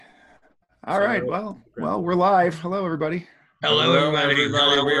All right. Well, we're live. Hello, everybody. Hello, Hello, everybody. everybody.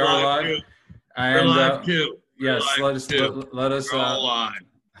 Hello, We we're are live live, too. We're and live too. We're yes, live let us too. let us. We're all live.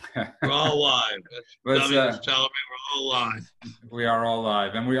 We're all live. Let's. Dummy was telling me we're all live. We are all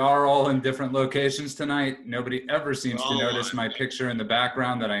live, and we are all in different locations tonight. Nobody ever seems to all notice live. my picture in the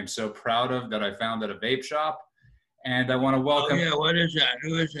background that I'm so proud of that I found at a vape shop, and I want to Oh welcome. yeah, what is that?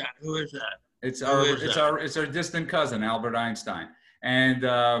 Who is that? Who is that? It's Who is that? it's our distant cousin Albert Einstein, and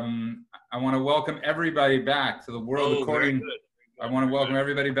I want to welcome everybody back to the world Oh, very according. good. I want to welcome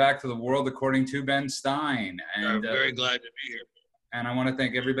everybody back to the world according to Ben Stein, I'm and very glad to be here. and I want to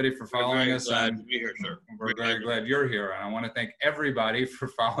thank everybody for following We're us. glad to be here, sir. We're very glad you're here, and I want to thank everybody for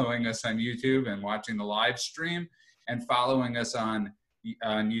following us on YouTube and watching the live stream, and following us on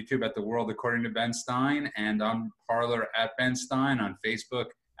YouTube at the World According to Ben Stein, and on Parler at Ben Stein, on Facebook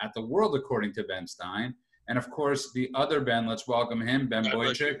at the World According to Ben Stein, and of course the other Ben. Let's welcome him, Ben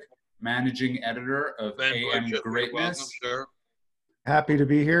Boychuk, managing editor of Ben AM Boychuk, Greatness. welcome, sir. Happy to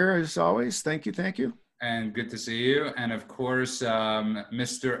be here as always. Thank you. Thank you. And good to see you. And of course,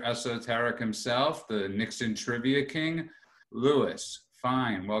 Mr. Esoteric himself, the Nixon Trivia King, Lewis.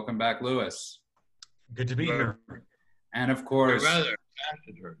 Fine. Welcome back, Lewis. Good to be here. And of course,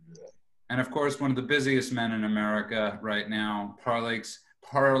 one of the busiest men in America right now,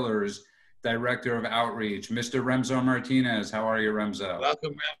 Parler's Director of Outreach, Mr. Remzo Martinez. How are you, Remzo?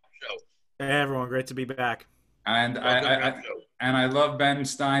 Welcome, Remzo. Hey, everyone. Great to be back. And I love Ben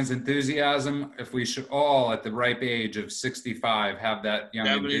Stein's enthusiasm. If we should all, at the ripe age of 65, have that young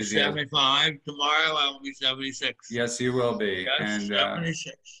enthusiasm. 75. Tomorrow I will be 76. Yes, you will be. Yes, and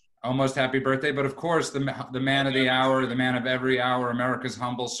 76. Almost happy birthday. But of course, the man of the hour, the man of every hour, America's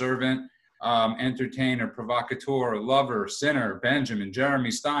humble servant, entertainer, provocateur, lover, sinner, Benjamin Jeremy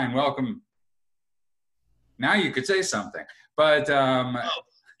Stein. Welcome. Now you could say something. But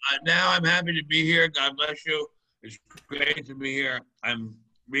now I'm happy to be here. God bless you. It's great to be here. I'm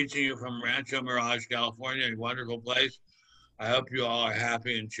reaching you from Rancho Mirage, California, a wonderful place. I hope you all are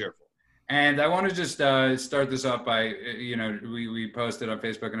happy and cheerful. And I want to just start this off by, we posted on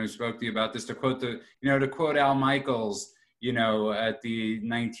Facebook and I spoke to you about this, to quote Al Michaels, at the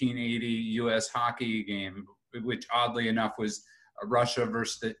 1980 U.S. hockey game, which oddly enough was Russia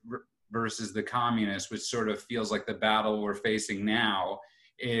versus the communists, which sort of feels like the battle we're facing now.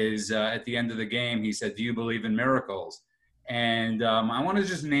 Is at the end of the game, he said, "Do you believe in miracles?" And I want to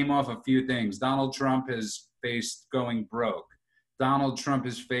just name off a few things. Donald Trump has faced going broke. Donald Trump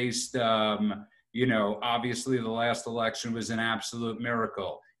has faced, obviously the last election was an absolute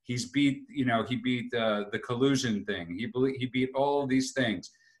miracle. He beat the collusion thing. He beat all of these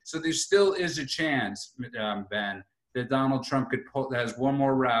things. So there still is a chance, Ben, that Donald Trump has one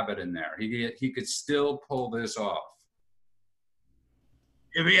more rabbit in there. He could still pull this off.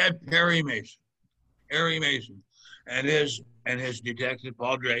 If he had Perry Mason, and his detective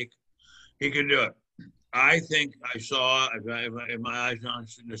Paul Drake, he could do it. I think I saw, if my eyes on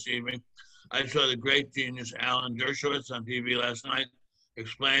this evening, I saw the great genius Alan Dershowitz on TV last night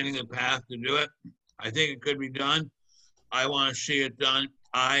explaining the path to do it. I think it could be done. I want to see it done.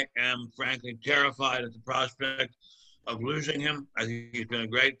 I am frankly terrified at the prospect of losing him. I think he's been a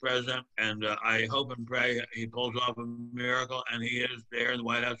great president, and I hope and pray he pulls off a miracle, and he is there in the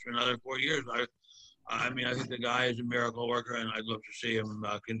White House for another 4 years. I think the guy is a miracle worker, and I'd love to see him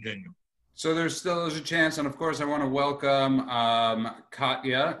continue. So there still is a chance, and of course I want to welcome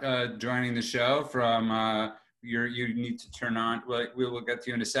Katya joining the show from you need to turn on, we will get to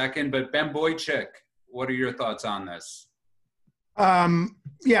you in a second, but Ben Boychuk, what are your thoughts on this?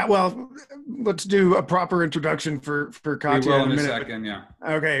 Yeah, well, let's do a proper introduction for Katya we will in a minute. Second, yeah.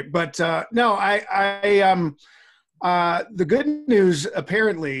 Okay, but no, the good news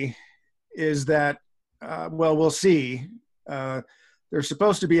apparently is that, we'll see. There's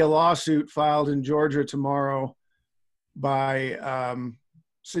supposed to be a lawsuit filed in Georgia tomorrow by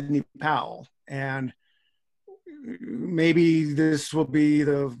Sidney Powell, and maybe this will be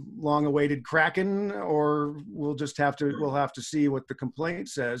the long-awaited Kraken, or we'll have to see what the complaint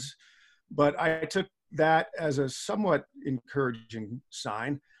says. But I took that as a somewhat encouraging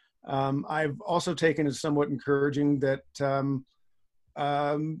sign. I've also taken as somewhat encouraging that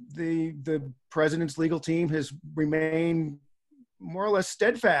the president's legal team has remained more or less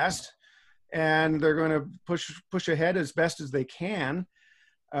steadfast, and they're going to push ahead as best as they can.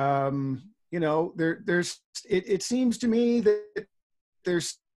 It seems to me that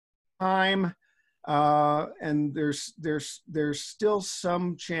there's time, and there's still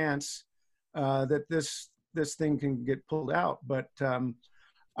some chance that this thing can get pulled out. But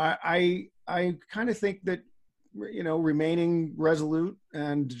I kind of think that remaining resolute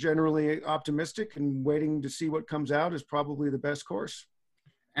and generally optimistic and waiting to see what comes out is probably the best course.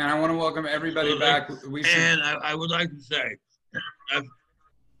 And I want to welcome everybody back. And I would like to say,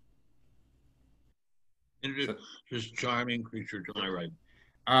 this charming creature to my right.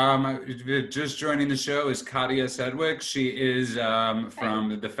 Just joining the show is Katya Sedgwick. She is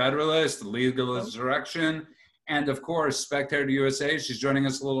from The Federalist, Legalist Direction, and of course, Spectator USA. She's joining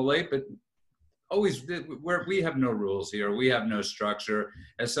us a little late, but always, we have no rules here. We have no structure.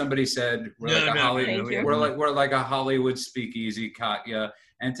 As somebody said, we're like a Hollywood speakeasy, Katya.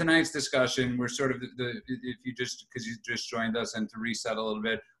 And tonight's discussion, we're sort of because you just joined us, and to reset a little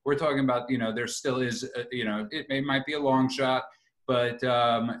bit, we're talking about, there still is, it might be a long shot, but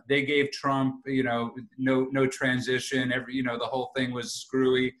they gave Trump, no transition. The whole thing was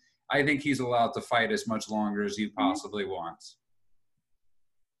screwy. I think he's allowed to fight as much longer as he possibly wants.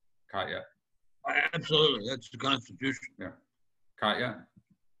 Katya. Absolutely, that's the Constitution. Yeah, Katya.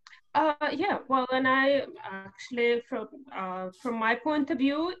 Yeah, well, and I actually, from my point of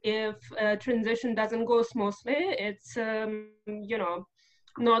view, if transition doesn't go smoothly, it's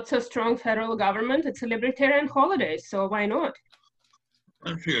not so strong federal government. It's a libertarian holiday, so why not?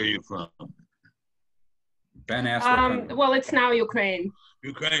 What country are you from? Ben asked. Well, it's now Ukraine.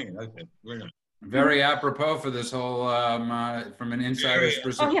 Ukraine. Okay, brilliant. Very apropos for this whole from an insider's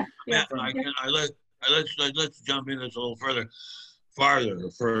perspective. Oh yeah. Let's jump into this a little further.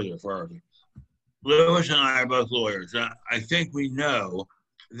 Lewis and I are both lawyers. I think we know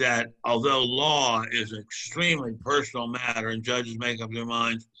that although law is an extremely personal matter and judges make up their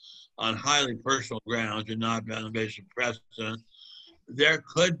minds on highly personal grounds and not on the basis of precedent, there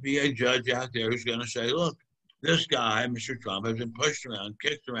could be a judge out there who's going to say, look, this guy, Mr. Trump, has been pushed around,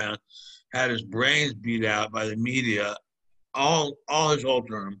 kicked around, had his brains beat out by the media all his whole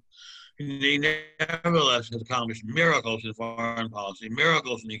term. He nevertheless has accomplished miracles in foreign policy,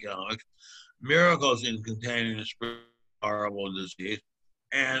 miracles in economics, miracles in containing this horrible disease.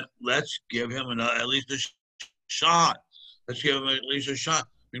 And let's give him at least a shot. Let's give him at least a shot.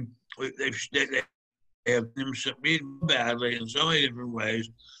 I mean, they have him beaten badly in so many different ways.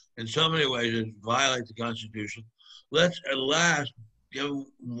 In so many ways, it violates the Constitution. Let's at last give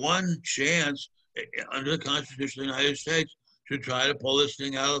one chance under the Constitution of the United States to try to pull this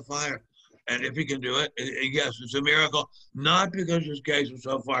thing out of the fire. And if he can do it, yes, it's a miracle. Not because his case was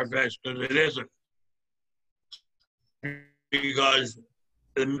so far-fetched, because it isn't. Because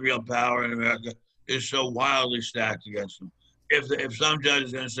the real power in America is so wildly stacked against him. If some judge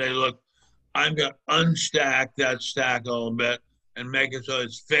is going to say, look, I'm going to unstack that stack a little bit and make it so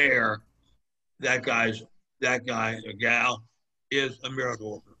it's fair, that guy or gal is a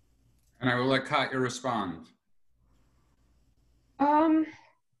miracle worker. And I will let Katya respond.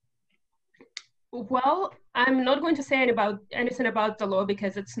 Well, I'm not going to say anything about the law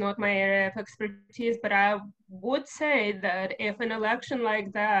because it's not my area of expertise, but I would say that if an election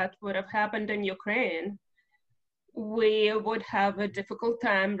like that would have happened in Ukraine, we would have a difficult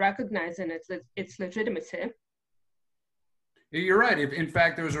time recognizing its legitimacy. You're right. In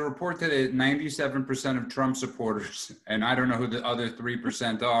fact, there was a report today that 97% of Trump supporters, and I don't know who the other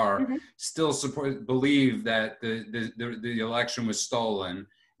 3% are, still believe that the election was stolen,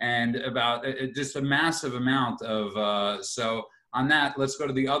 and about just a massive amount of. So on that, let's go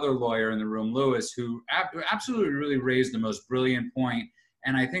to the other lawyer in the room, Lewis, who absolutely really raised the most brilliant point.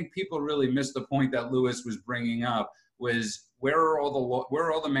 And I think people really missed the point that Lewis was bringing up, was where are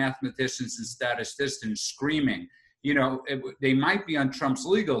all the mathematicians and statisticians screaming? They might be on Trump's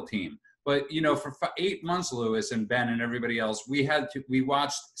legal team, but for 8 months, Lewis and Ben and everybody else, we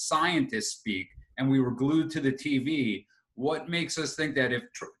watched scientists speak and we were glued to the TV. What makes us think that if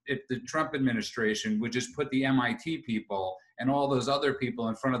the Trump administration would just put the MIT people and all those other people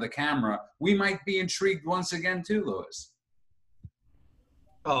in front of the camera, we might be intrigued once again too, Lewis?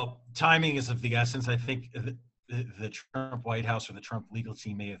 Well, timing is of the essence. I think the Trump White House or the Trump legal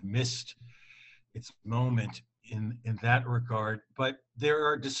team may have missed its moment in that regard, but there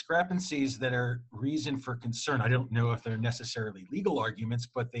are discrepancies that are reason for concern. I don't know if they're necessarily legal arguments,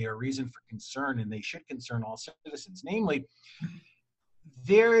 but they are reason for concern, and they should concern all citizens. Namely,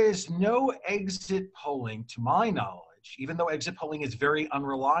 there is no exit polling, to my knowledge, even though exit polling is very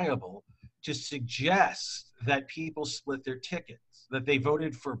unreliable, to suggest that people split their tickets, that they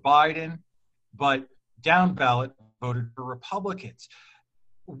voted for Biden, but down ballot voted for Republicans.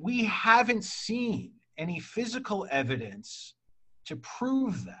 We haven't seen any physical evidence to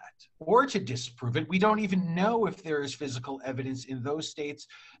prove that or to disprove it. We don't even know if there is physical evidence in those states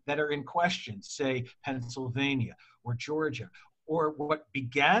that are in question, say Pennsylvania or Georgia or what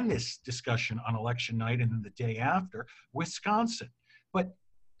began this discussion on election night and then the day after, Wisconsin. But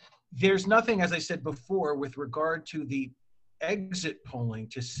there's nothing, as I said before, with regard to the exit polling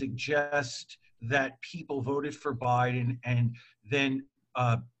to suggest that people voted for Biden and then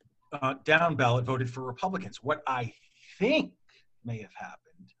down ballot voted for Republicans. What I think may have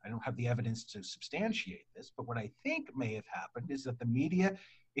happened, I don't have the evidence to substantiate this, but what I think may have happened is that the media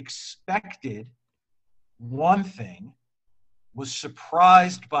expected one thing, was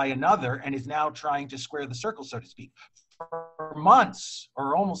surprised by another, and is now trying to square the circle, so to speak. For months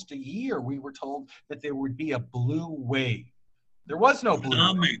or almost a year, we were told that there would be a blue wave. There was no blue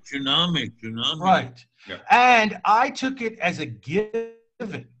wave. Tsunami. Right. Yeah. And I took it as a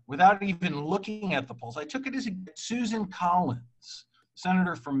given without even looking at the polls. I took it as Susan Collins,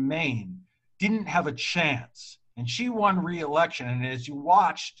 senator from Maine, didn't have a chance. And she won re-election. And as you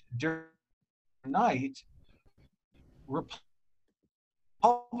watched during the night,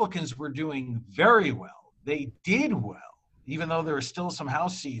 Republicans were doing very well. They did well, even though there are still some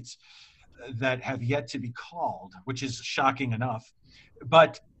House seats that have yet to be called, which is shocking enough.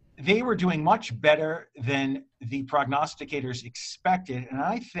 But they were doing much better than the prognosticators expected. And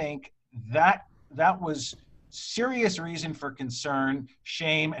I think that was serious reason for concern,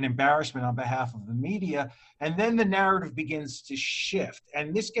 shame, and embarrassment on behalf of the media. And then the narrative begins to shift.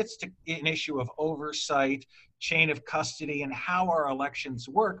 And this gets to an issue of oversight, chain of custody, and how our elections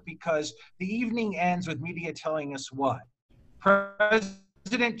work, because the evening ends with media telling us what?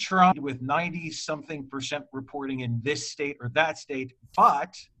 President Trump with 90-something% reporting in this state or that state,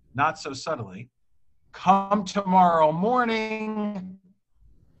 but not so subtly, come tomorrow morning,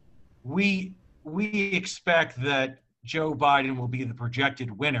 we expect that Joe Biden will be the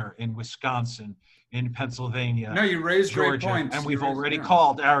projected winner in Wisconsin, in Pennsylvania, No, you raised great Georgia, points. and we've already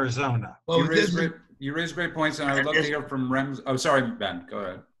called Arizona. Well, You raised great points, and I would love to hear from Rems. Oh, sorry, Ben. Go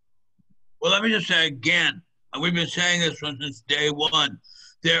ahead. Well, let me just say again, and we've been saying this since day one,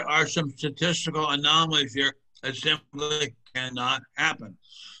 there are some statistical anomalies here that simply cannot happen.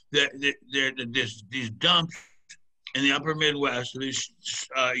 These dumps in the upper Midwest, these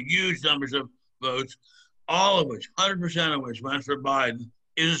huge numbers of votes, all of which, 100% of which went for Biden,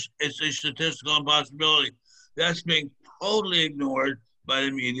 it's a statistical impossibility. That's being totally ignored by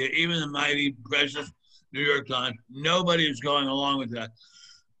the media, even the mighty precious New York Times. Nobody is going along with that.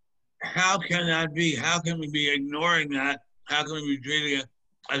 How can that be? How can we be ignoring that? How can we be treating it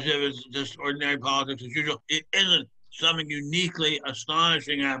as if it's just ordinary politics as usual? It isn't. Something uniquely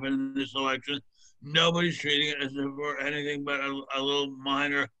astonishing happened in this election. Nobody's treating it as if it were anything but a little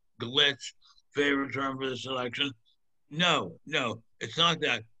minor glitch, favorite term for this election. No, it's not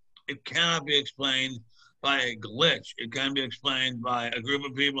that. It cannot be explained by a glitch. It can be explained by a group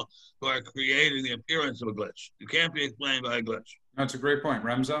of people who are creating the appearance of a glitch. It can't be explained by a glitch. That's a great point.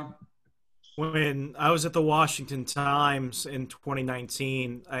 Remzo? When I was at the Washington Times in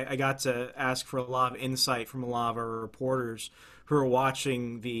 2019, I got to ask for a lot of insight from a lot of our reporters who are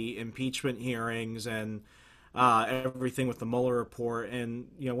watching the impeachment hearings and everything with the Mueller report. And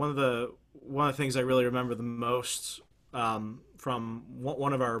one of the things I really remember the most from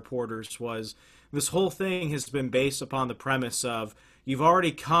one of our reporters was this whole thing has been based upon the premise of you've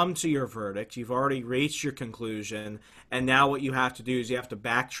already come to your verdict, you've already reached your conclusion, and now what you have to do is you have to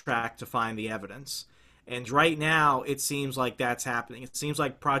backtrack to find the evidence. And right now, it seems like that's happening. It seems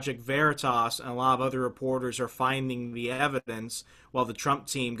like Project Veritas and a lot of other reporters are finding the evidence while the Trump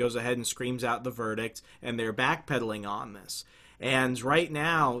team goes ahead and screams out the verdict, and they're backpedaling on this. And right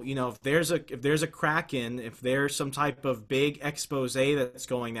now, if there's a crack-in, if there's some type of big expose that's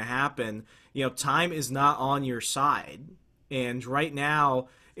going to happen, time is not on your side. And right now,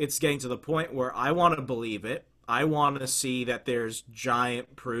 it's getting to the point where I want to believe it. I want to see that there's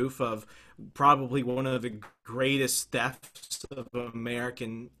giant proof of probably one of the greatest thefts of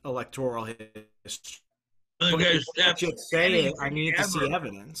American electoral history. One of the greatest thefts Just say it. I need to see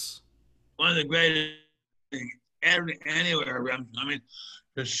evidence. One of the greatest anywhere. I mean,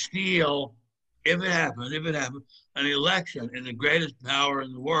 to steal, if it happened, an election in the greatest power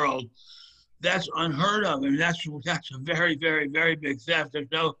in the world, that's unheard of. I mean, that's a very, very, very big theft. There's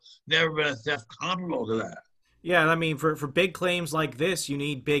never been a theft comparable to that. Yeah, I mean, for big claims like this, you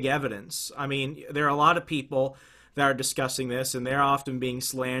need big evidence. I mean, there are a lot of people that are discussing this, and they're often being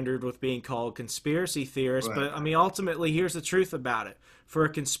slandered with being called conspiracy theorists. Right. But, I mean, ultimately, here's the truth about it. For a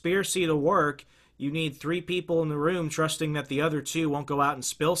conspiracy to work, you need 3 people in the room trusting that the other 2 won't go out and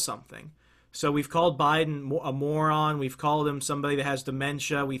spill something. So we've called Biden a moron. We've called him somebody that has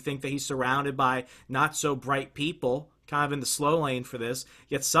dementia. We think that he's surrounded by not so bright people, kind of in the slow lane for this.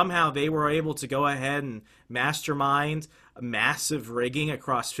 Yet somehow they were able to go ahead and mastermind massive rigging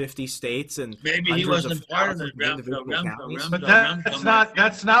across 50 states and Maybe he hundreds wasn't of part of thousands it. of individual counties. But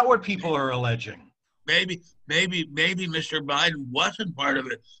that's not what people are alleging. Maybe Mr. Biden wasn't part of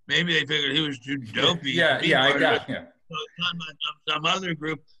it. Maybe they figured he was too dopey. Yeah, to be yeah, I part of got it. yeah. So some other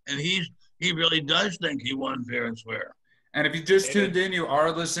group, and he really does think he won fair and square. And if you just tuned in, you are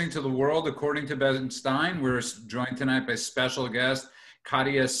listening to The World According to Ben Stein. We're joined tonight by special guest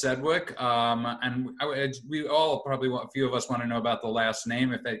Katya Sedgwick. And we all probably, a few of us want to know about the last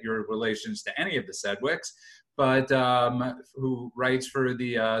name, if that your relations to any of the Sedgwicks, but who writes for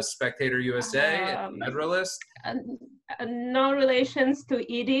the Spectator USA, Federalist. No relations to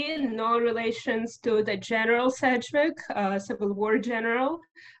Edie, no relations to the General Sedgwick, Civil War general.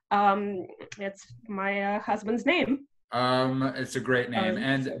 It's my husband's name. It's a great name.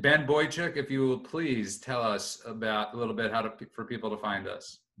 And Ben Boychuk, if you will please tell us about a little bit for people to find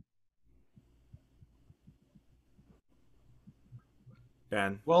us.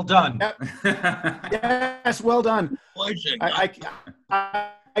 Ben. Well done. Yes, well done. Boychuk,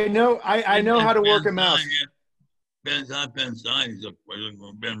 I know how to work a mouse. Ben's not Ben Stein, he's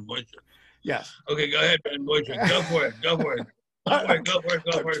Ben Boychuk. Yes. Okay, go ahead, Ben Boychuk. Go for it. Go for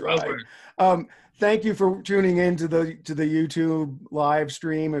it. Thank you for tuning in to the YouTube live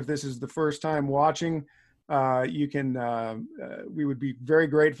stream. If this is the first time watching, you can. We would be very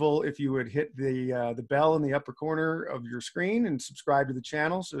grateful if you would hit the bell in the upper corner of your screen and subscribe to the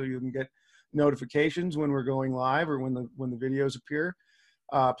channel so you can get notifications when we're going live or when the videos appear.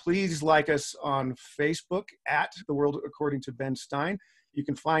 Please like us on Facebook at The World According to Ben Stein. You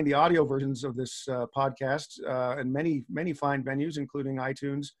can find the audio versions of this podcast in many fine venues, including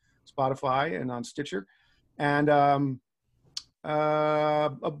iTunes, Spotify, and on Stitcher. And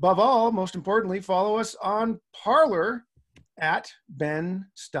above all, most importantly, follow us on Parler at Ben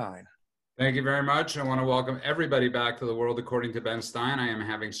Stein. Thank you very much. I want to welcome everybody back to The World According to Ben Stein. I am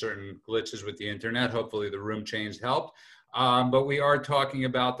having certain glitches with the internet. Hopefully the room change helped. But we are talking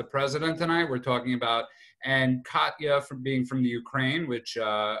about the president tonight. We're talking about, and Katya being from the Ukraine, which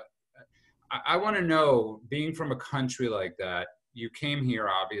I want to know, being from a country like that, you came here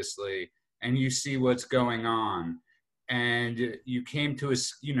obviously, and you see what's going on. And you came to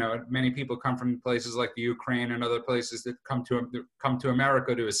us, many people come from places like the Ukraine and other places that come to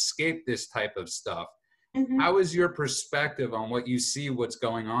America to escape this type of stuff. Mm-hmm. How is your perspective on what you see, what's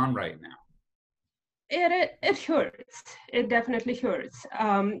going on right now? It hurts. It definitely hurts.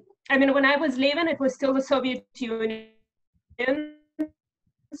 I mean, when I was leaving, it was still the Soviet Union,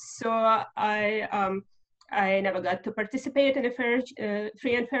 so I never got to participate in a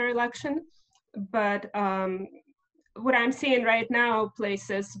free and fair election. But what I'm seeing right now,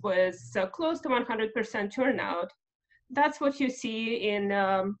 places with close to 100% turnout, that's what you see in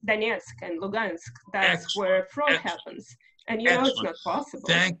Donetsk and Lugansk. That's where fraud happens. And it's not possible.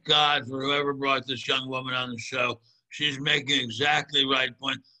 Thank God for whoever brought this young woman on the show. She's making exactly right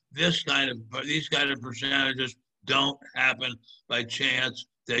point. These kind of percentages don't happen by chance.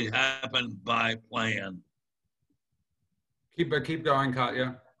 They happen by plan. Keep going,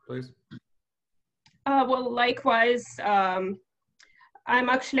 Katya, please. Well, likewise, I'm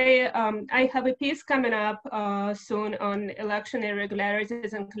actually, I have a piece coming up soon on election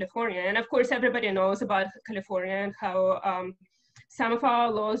irregularities in California. And of course, everybody knows about California and how some of our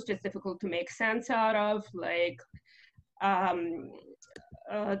laws just difficult to make sense out of, like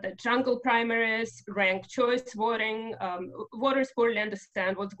the jungle primaries, ranked choice voting. Voters poorly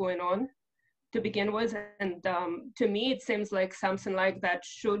understand what's going on to begin with. And to me, it seems like something like that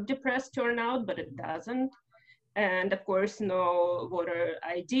should depress turnout, but it doesn't. And of course, no voter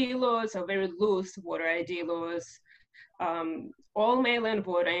ID laws or very loose voter ID laws, all mail-in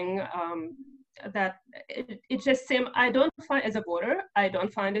voting, that it just seems, I don't find, as a voter, I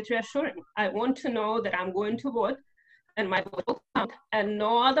don't find it reassuring. I want to know that I'm going to vote and my vote will count and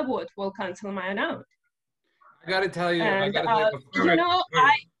no other vote will cancel mine out. I got to tell you, and,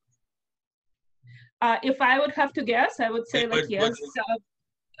 if I would have to guess, I would say yes,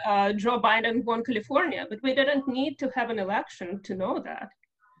 Joe Biden won California, but we didn't need to have an election to know that.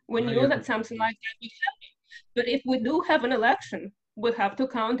 We knew that something like that would happen. But if we do have an election, we'll have to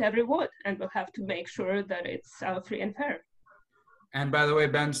count every vote and we'll have to make sure that it's free and fair. And by the way,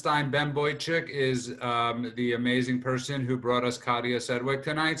 Ben Stein, Ben Boychuk is the amazing person who brought us Katya Sedgwick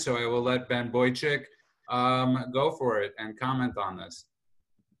tonight. So I will let Ben Boychuk go for it and comment on this.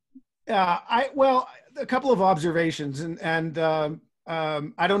 Well, a couple of observations, and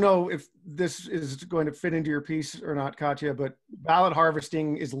I don't know if this is going to fit into your piece or not, Katya, but ballot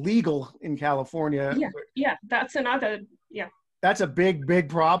harvesting is legal in California. Yeah, that's another, That's a big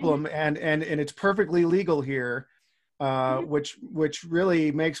problem, and it's perfectly legal here. which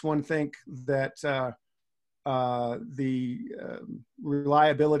really makes one think that the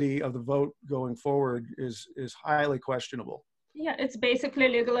reliability of the vote going forward is highly questionable. Yeah, it's basically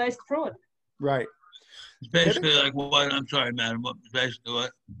legalized fraud. Right. It's basically like what? I'm sorry, madam. What, basically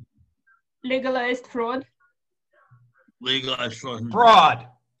what? Legalized fraud. Legalized fraud. Fraud.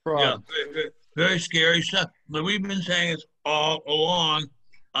 Yeah, very scary stuff. But we've been saying it all along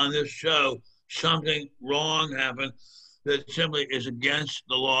on this show. Something wrong happened that simply is against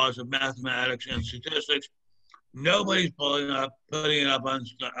the laws of mathematics and statistics. Nobody's putting it up on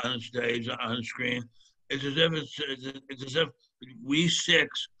the stage, on the screen. It's as if it's as if we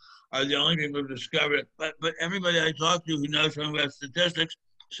six are the only people who discovered it. But everybody I talk to who knows something about statistics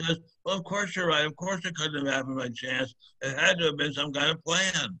says, well, of course you're right. Of course it couldn't have happened by chance. It had to have been some kind of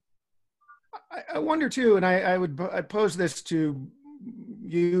plan. I wonder too, and I'd pose this to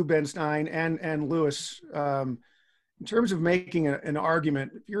you, Ben Stein, and Lewis, in terms of making an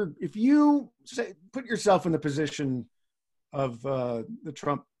argument. If you say, put yourself in the position of the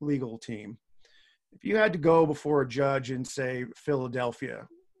Trump legal team, if you had to go before a judge in, say, Philadelphia,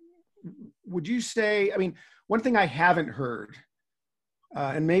 would you say? I mean, one thing I haven't heard,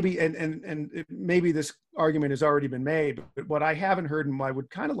 and maybe this argument has already been made, but what I haven't heard and what I would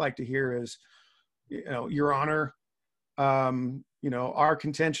kind of like to hear is, Your Honor, our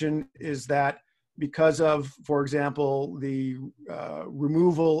contention is that because of, for example, the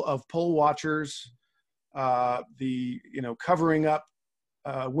removal of poll watchers, the covering up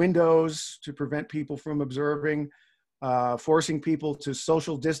windows to prevent people from observing, forcing people to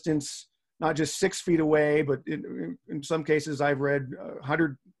social distance, not just 6 feet away, but in some cases I've read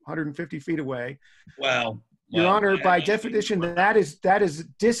 100, 150 feet away. Wow. Your Honor, by definition, that is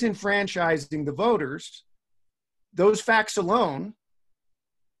disenfranchising the voters. Those facts alone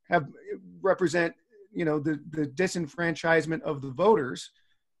represent, the disenfranchisement of the voters.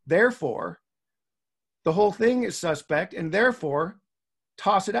 Therefore, the whole thing is suspect, and therefore,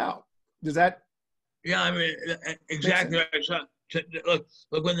 toss it out. Does that? Yeah, I mean, exactly right. So, look,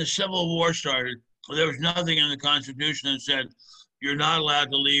 when the Civil War started, there was nothing in the Constitution that said you're not allowed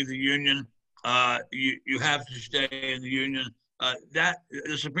to leave the Union. You have to stay in the Union. That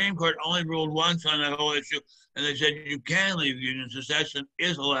the Supreme Court only ruled once on that whole issue, and they said you can leave the Union. Secession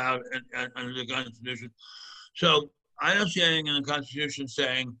is allowed under the Constitution. So I don't see anything in the Constitution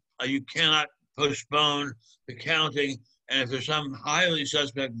saying you cannot postpone the counting, and if there's some highly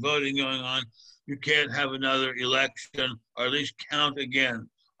suspect voting going on, you can't have another election or at least count again.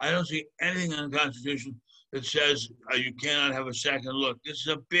 I don't see anything in the Constitution that says you cannot have a second look. This is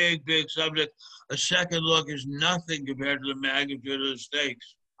a big, big subject. A second look is nothing compared to the magnitude of the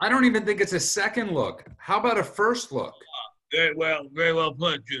stakes. I don't even think it's a second look. How about a first look? Very well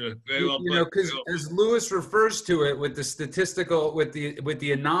put, Judith. Very well put. Because as Lewis refers to it, with the statistical, with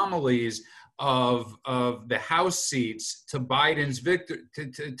the anomalies of the House seats to Biden's victory,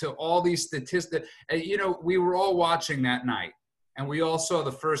 to all these statistics. We were all watching that night, and we all saw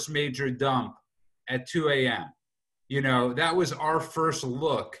the first major dump at 2 a.m. That was our first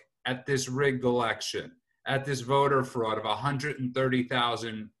look at this rigged election, at this voter fraud of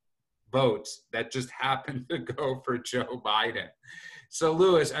 130,000 votes that just happened to go for Joe Biden. So,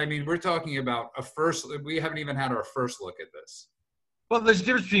 Lewis, I mean, we're talking about we haven't even had our first look at this. Well, there's a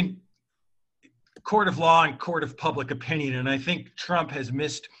difference between court of law and court of public opinion, and I think Trump has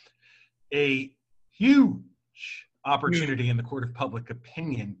missed a huge opportunity in the court of public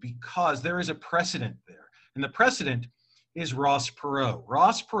opinion because there is a precedent there. And the precedent is Ross Perot.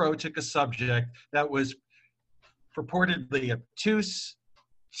 Ross Perot took a subject that was purportedly obtuse,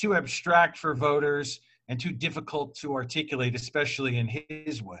 too abstract for voters, and too difficult to articulate, especially in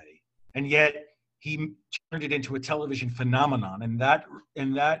his way. And yet he turned it into a television phenomenon. And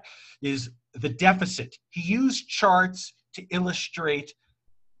that is the deficit. He used charts to illustrate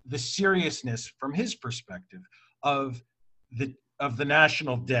the seriousness from his perspective of the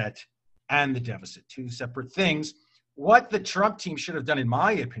national debt and the deficit, two separate things. What the Trump team should have done, in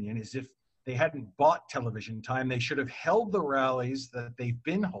my opinion, is if they hadn't bought television time, they should have held the rallies that they've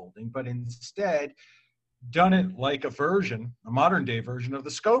been holding, but instead done it like a modern day version of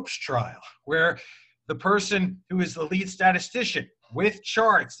the Scopes trial, where the person who is the lead statistician with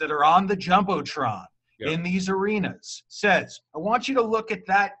charts that are on the Jumbotron in these arenas says, I want you to look at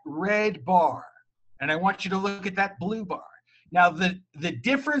that red bar, and I want you to look at that blue bar. Now, the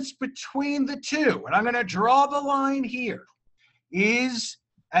difference between the two, and I'm going to draw the line here, is,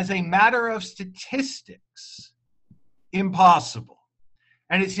 as a matter of statistics, impossible.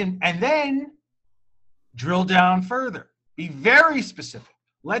 And then drill down further. Be very specific.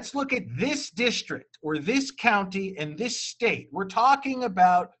 let's look at this district or this county and this state. We're talking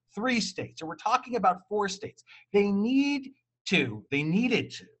about 3 states, or we're talking about 4 states. They needed to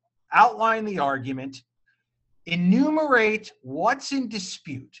outline the argument, enumerate what's in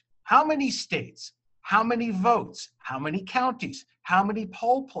dispute, how many states, how many votes, how many counties, how many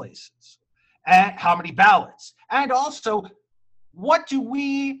poll places, and how many ballots, and also what do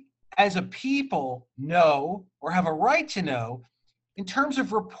we as a people know or have a right to know in terms of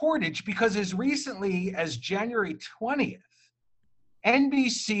reportage, because as recently as January 20th,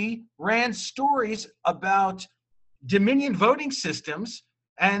 NBC ran stories about Dominion voting systems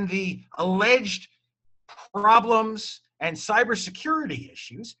and the alleged problems and cybersecurity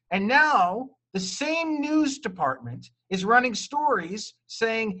issues. And now the same news department is running stories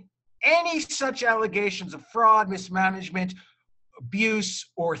saying any such allegations of fraud, mismanagement, abuse,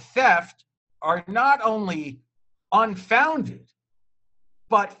 or theft are not only unfounded,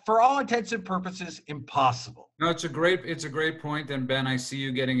 but for all intents and purposes, impossible. No, it's a great point. And Ben, I see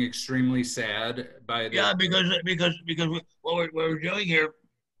you getting extremely sad by the. Yeah, because what we're doing here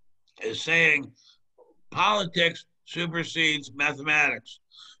is saying politics supersedes mathematics.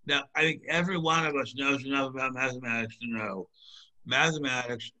 Now, I think every one of us knows enough about mathematics to know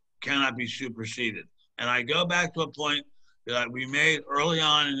mathematics cannot be superseded. And I go back to a point that we made early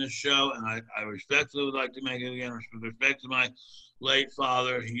on in this show, and I respectfully would like to make it again with respect to my late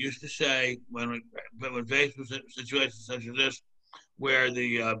father. He used to say, when faced with situations such as this, where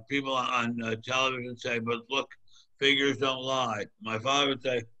the people on television say, but look, figures don't lie. My father would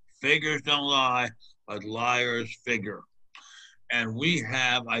say, figures don't lie, but liars figure. And we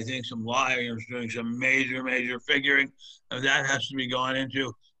have, I think, some liars doing some major figuring, and that has to be gone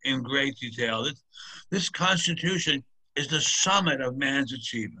into in great detail. This Constitution is the summit of man's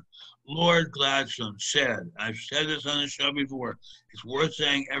achievement. Lord Gladstone said, I've said this on the show before, it's worth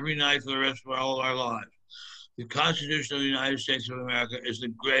saying every night for the rest of all of our lives. The Constitution of the United States of America is the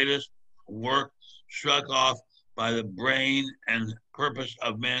greatest work struck off by the brain and purpose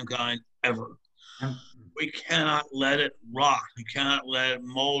of mankind ever. We cannot let it rot. We cannot let it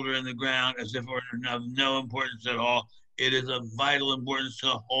molder in the ground as if it were of no importance at all. It is of vital importance to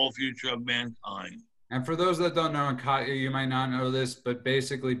the whole future of mankind. And for those that don't know, and you might not know this, but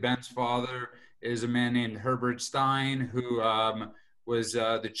basically Ben's father is a man named Herbert Stein, who was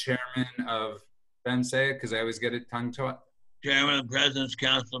the chairman of, Ben, say it, because I always get it tongue-tied. Chairman of the President's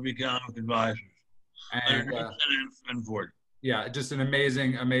Council of Economic Advisors. And Ford. Yeah, just an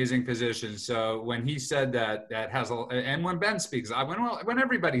amazing position. So when he said that has a, and when Ben speaks, when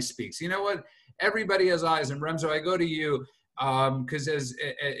everybody speaks, you know what? Everybody has eyes. And Remzo, I go to you. Because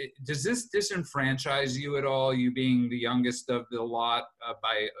does this disenfranchise you at all? You being the youngest of the lot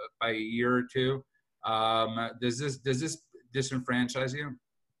by a year or two, does this disenfranchise you?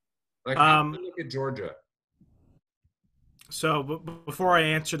 Like, look at Georgia. So before I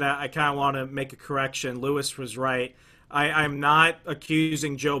answer that, I kind of want to make a correction. Lewis was right. I'm not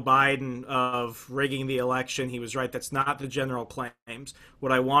accusing Joe Biden of rigging the election. He was right. That's not the general claims.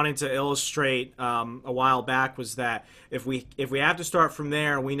 What I wanted to illustrate a while back was that if we have to start from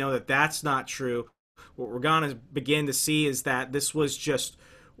there, and we know that that's not true, what we're going to begin to see is that this was just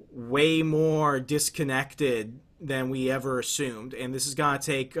way more disconnected than we ever assumed. And this is going to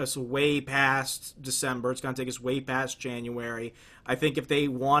take us way past December. It's going to take us way past January. I think if they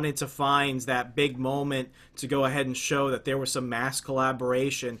wanted to find that big moment to go ahead and show that there was some mass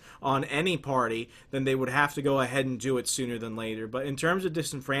collaboration on any party, then they would have to go ahead and do it sooner than later. But in terms of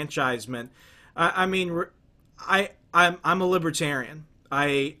disenfranchisement, I'm a libertarian.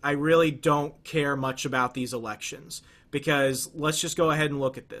 I really don't care much about these elections because let's just go ahead and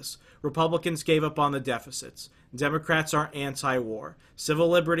look at this. Republicans gave up on the deficits. Democrats are anti-war. Civil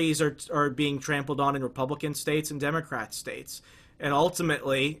liberties are being trampled on in Republican states and Democrat states. And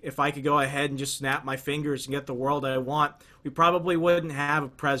ultimately, if I could go ahead and just snap my fingers and get the world I want, we probably wouldn't have a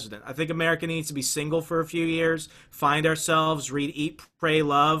president. I think America needs to be single for a few years, find ourselves, read Eat, Pray,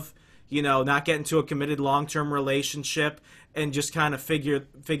 Love, not get into a committed long-term relationship, and just kind of figure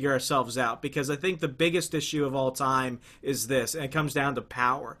ourselves out. Because I think the biggest issue of all time is this, and it comes down to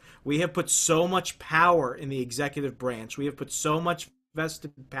power. We have put so much power in the executive branch. We have put so much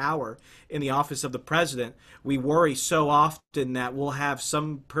vested power in the office of the president. We worry so often that we'll have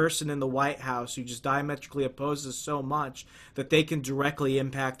some person in the White House who just diametrically opposes so much that they can directly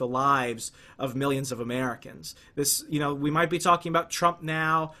impact the lives of millions of Americans. This, we might be talking about Trump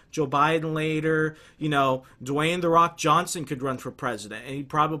now, Joe Biden later, Dwayne "The Rock" Johnson could run for president and he'd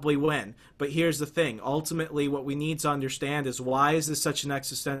probably win. But here's the thing. Ultimately, what we need to understand is, why is this such an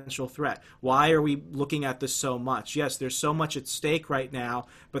existential threat? Why are we looking at this so much? Yes, there's so much at stake right right now,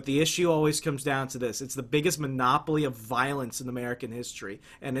 but the issue always comes down to this. It's the biggest monopoly of violence in American history,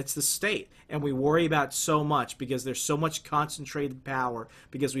 and it's the state. And we worry about so much because there's so much concentrated power,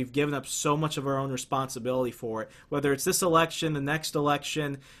 because we've given up so much of our own responsibility for it. Whether it's this election, the next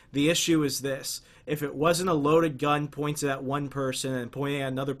election, the issue is this. If it wasn't a loaded gun pointed at one person and pointing at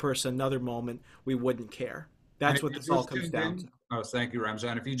another person another moment, we wouldn't care. That's what this all comes down to. Oh, thank you,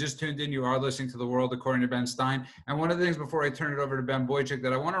 Ramzan. If you just tuned in, you are listening to The World According to Ben Stein. And one of the things before I turn it over to Ben Boychuk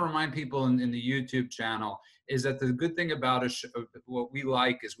that I want to remind people in the YouTube channel is that the good thing about what we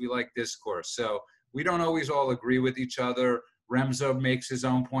like is we like discourse. So we don't always all agree with each other. Remzo makes his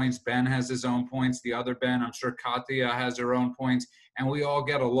own points. Ben has his own points. The other Ben, I'm sure Katya has her own points. And we all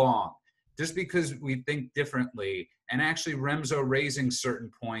get along. Just because we think differently, and actually Remzo raising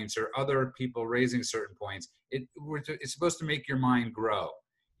certain points or other people raising certain points, it's supposed to make your mind grow,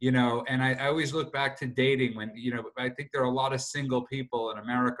 you know. And I always look back to dating when, you know, I think there are a lot of single people in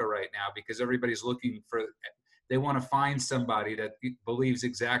America right now because everybody's looking for, they want to find somebody that believes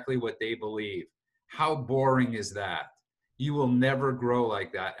exactly what they believe. How boring is that? You will never grow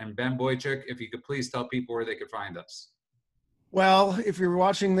like that. And Ben Boychuk, if you could please tell people where they could find us. Well, if you're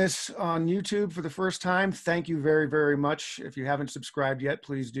watching this on YouTube for the first time, thank you very, very much. If you haven't subscribed yet,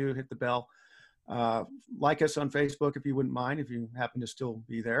 please do hit the bell. Like us on Facebook, if you wouldn't mind, if you happen to still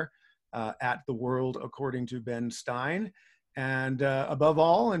be there, at The World According to Ben Stein. And above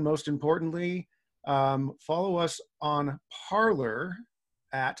all, and most importantly, follow us on Parler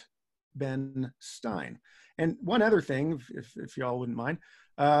at Ben Stein. And one other thing, if y'all wouldn't mind,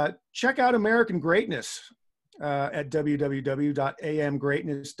 check out American Greatness at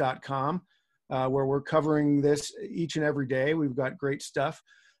www.amgreatness.com, where we're covering this each and every day. We've got great stuff.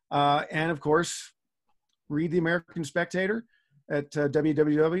 And of course, read the American Spectator at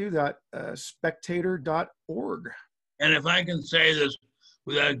www.spectator.org. And if I can say this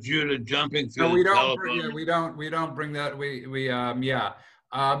without Judah jumping through No, we the don't. telephone. We don't bring that.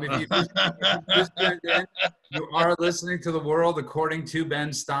 If you just tuned in, you are listening to The World According to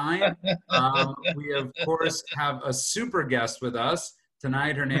Ben Stein. We, of course, have a super guest with us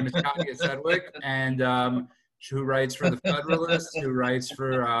tonight. Her name is Katya Sedgwick, and who writes for The Federalist, who writes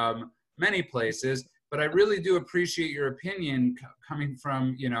for many places. But I really do appreciate your opinion coming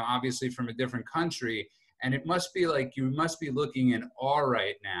from, you know, obviously from a different country. And it must be like you must be looking in awe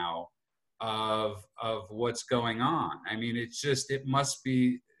right now of what's going on. I mean, it's just, it must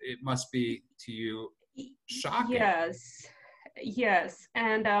be to you shocking. Yes.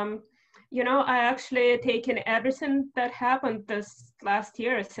 And, you know, I actually taken everything that happened this last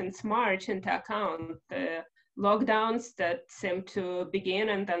year since March into account. The lockdowns that seem to begin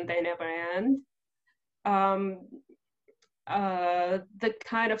and then they never end. The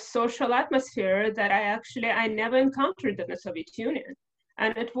kind of social atmosphere that I never encountered in the Soviet Union.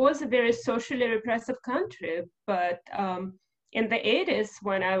 And it was a very socially repressive country. But in the 80s,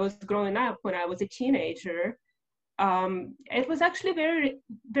 when I was growing up, when I was a teenager, it was actually very,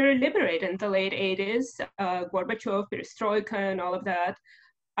 very liberating. The late 80s, Gorbachev, Perestroika, and all of that.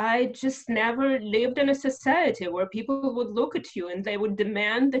 I just never lived in a society where people would look at you and they would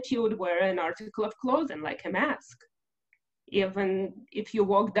demand that you would wear an article of clothing, like a mask. Even if you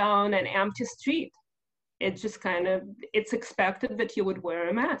walk down an empty street, it's just it's expected that you would wear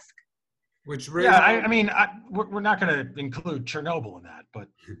a mask. Which really, I mean, we're not going to include Chernobyl in that, but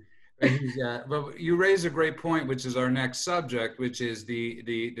yeah. But you raise a great point, which is our next subject, which is the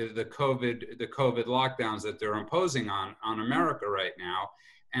COVID lockdowns that they're imposing on America right now.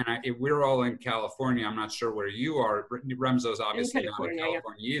 And we're all in California. I'm not sure where you are. Remzo's obviously not in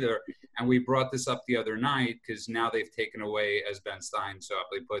California either. And we brought this up the other night because now they've taken away, as Ben Stein so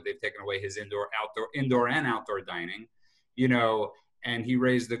aptly put, they've taken away his indoor and outdoor dining, you know. And he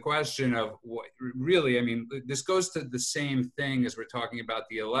raised the question of what really, I mean, this goes to the same thing as we're talking about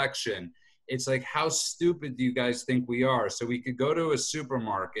the election. It's like, how stupid do you guys think we are? So we could go to a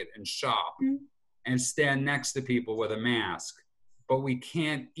supermarket and shop and stand next to people with a mask, but we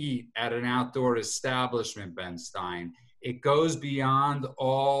can't eat at an outdoor establishment, Ben Stein. It goes beyond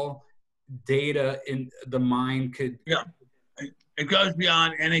all data in the mind could. Yeah, it goes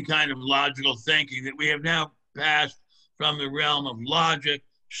beyond any kind of logical thinking that we have now passed from the realm of logic,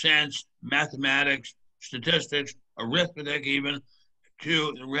 sense, mathematics, statistics, arithmetic even,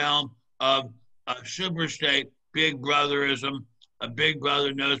 to the realm of a superstate, big brotherism. A big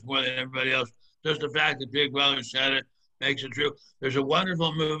brother knows more than everybody else. Just the fact that Big Brother said it makes it true. There's a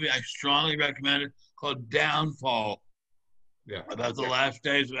wonderful movie I strongly recommend it called Downfall, about the last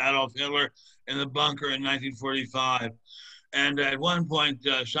days of Adolf Hitler in the bunker in 1945. And at one point,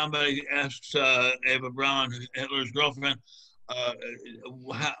 somebody asks Eva Braun, Hitler's girlfriend,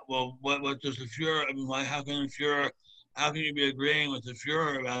 What does the Fuhrer? I mean, how can the Fuhrer? How can you be agreeing with the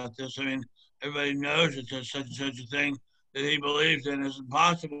Fuhrer about this? I mean, everybody knows that there's such and such a thing that he believes in is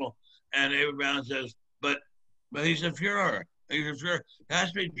impossible. And David Brown says, but he's a Fuhrer. He's a Fuhrer. It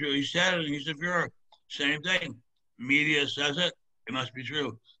has to be true. He said it, and he's a Fuhrer. Same thing. Media says it must be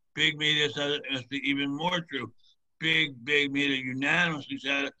true. Big media says it must be even more true. Big media unanimously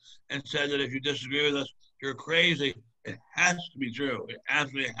said it and said that if you disagree with us, you're crazy. It has to be true. It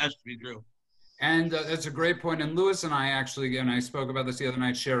absolutely has to be true. And that's a great point. And Lewis and I actually, and I spoke about this the other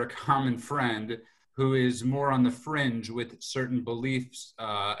night, share a common friend who is more on the fringe with certain beliefs.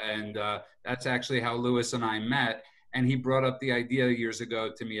 And that's actually how Lewis and I met. And he brought up the idea years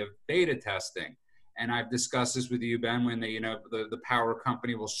ago to me of beta testing. And I've discussed this with you, Ben, when the power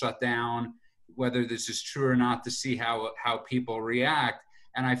company will shut down, whether this is true or not, to see how people react.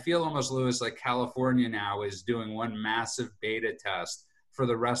 And I feel almost, Lewis, like California now is doing one massive beta test for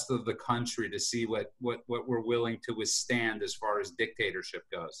the rest of the country to see what we're willing to withstand as far as dictatorship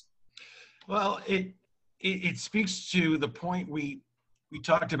goes. Well, it speaks to the point we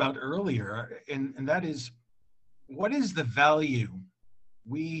talked about earlier, and that is, what is the value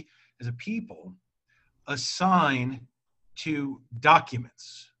we as a people assign to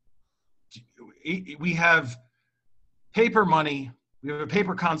documents? We have paper money, we have a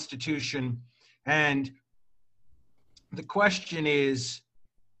paper constitution, and the question is,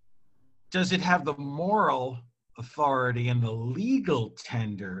 does it have the moral authority and the legal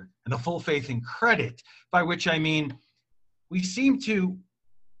tender and the full faith and credit? By which I mean, we do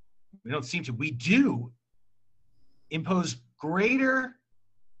impose greater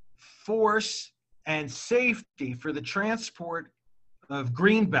force and safety for the transport of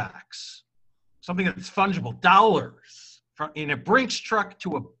greenbacks, something that's fungible, dollars, in a Brinks truck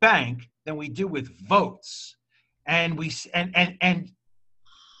to a bank, than we do with votes. And we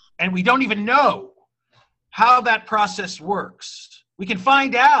don't even know how that process works. We can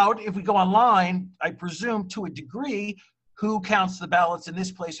find out if we go online, I presume, to a degree, who counts the ballots in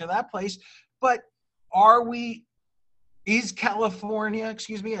this place or that place. But is California,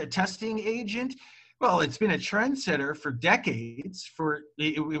 a testing agent? Well, it's been a trendsetter for decades.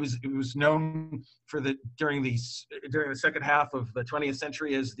 It was known during the second half of the 20th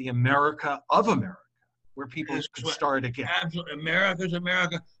century as the America of America, where people could start again. Absolutely. America's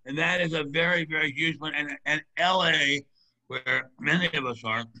America, and that is a very, very huge one. And LA, where many of us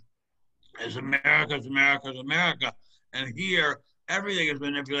are, is America's America. And here, everything is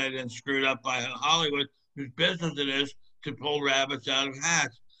manipulated and screwed up by Hollywood, whose business it is to pull rabbits out of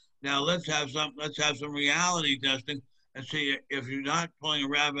hats. Now let's have some reality testing and see if you're not pulling a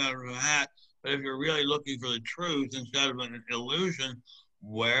rabbit out of a hat, but if you're really looking for the truth instead of an illusion.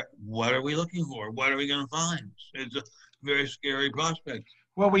 What are we looking for? What are we going to find? It's a very scary prospect.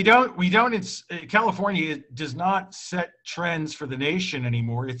 Well, California does not set trends for the nation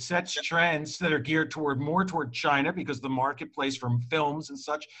anymore. It sets trends that are geared more toward China, because the marketplace from films and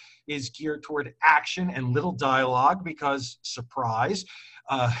such is geared toward action and little dialogue, because, surprise,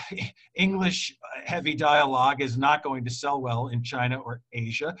 English heavy dialogue is not going to sell well in China or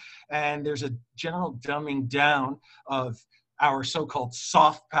Asia. And there's a general dumbing down of our so-called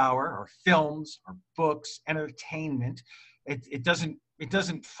soft power, our films, our books, entertainment. It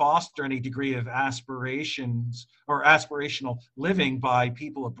doesn't foster any degree of aspirations or aspirational living by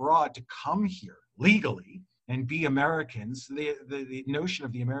people abroad to come here legally and be Americans. The notion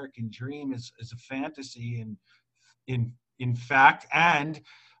of the American dream is a fantasy in fact, and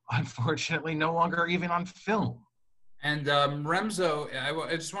unfortunately no longer even on film. And Remzo,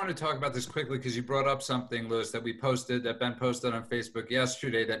 I just want to talk about this quickly because you brought up something, Lewis, that Ben posted on Facebook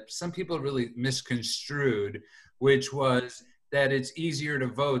yesterday that some people really misconstrued, which was that it's easier to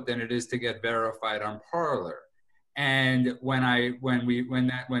vote than it is to get verified on Parler. And when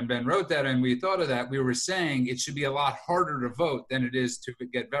Ben wrote that and we thought of that, we were saying it should be a lot harder to vote than it is to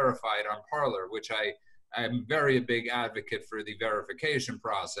get verified on Parler, which I'm very a big advocate for the verification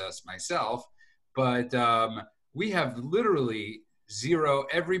process myself. But we have literally zero.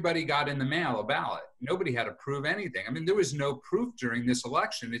 Everybody got in the mail a ballot. Nobody had to prove anything. I mean, there was no proof during this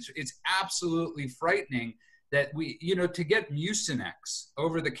election. It's absolutely frightening that to get Mucinex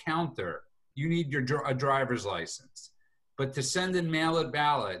over the counter, you need a driver's license. But to send in mail-in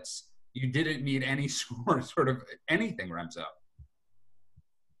ballots, you didn't need any sort of anything, Remzo.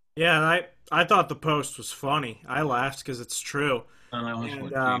 Yeah, I thought the post was funny. I laughed because it's true.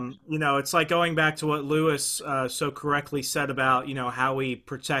 And, it's like going back to what Lewis so correctly said about, how we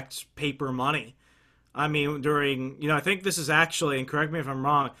protect paper money. I mean, during, I think this is actually, and correct me if I'm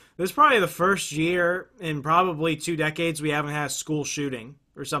wrong, this is probably the first year in probably 2 decades we haven't had a school shooting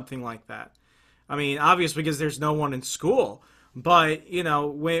or something like that. I mean, obviously because there's no one in school. But,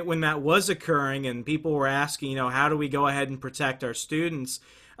 when that was occurring and people were asking, how do we go ahead and protect our students?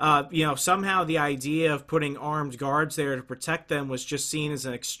 Somehow the idea of putting armed guards there to protect them was just seen as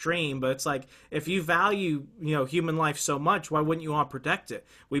an extreme. But it's like, if you value, human life so much, why wouldn't you want to protect it?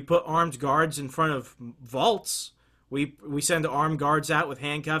 We put armed guards in front of vaults. We send armed guards out with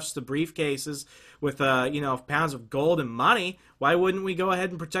handcuffs to briefcases with, pounds of gold and money. Why wouldn't we go ahead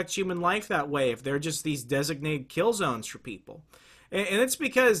and protect human life that way if they're just these designated kill zones for people? And it's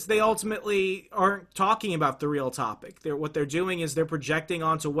because they ultimately aren't talking about the real topic. What they're doing is they're projecting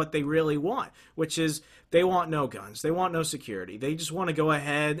onto what they really want, which is they want no guns. They want no security. They just want to go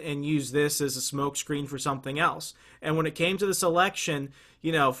ahead and use this as a smokescreen for something else. And when it came to this election,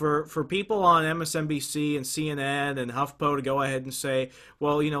 for people on MSNBC and CNN and HuffPo to go ahead and say,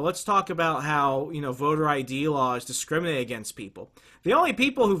 well, let's talk about how, voter ID laws discriminate against people. The only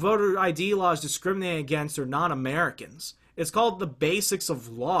people who voter ID laws discriminate against are non-Americans. It's called the basics of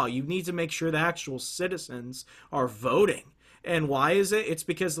law. You need to make sure the actual citizens are voting. And why is it? It's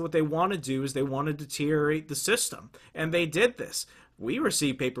because what they want to do is they want to deteriorate the system. And they did this. We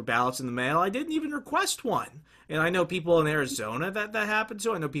received paper ballots in the mail. I didn't even request one. And I know people in Arizona that happened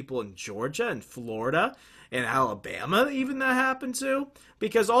to. I know people in Georgia and Florida and Alabama even that happened to.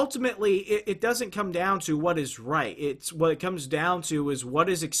 Because ultimately, it doesn't come down to what is right. It's what it comes down to is what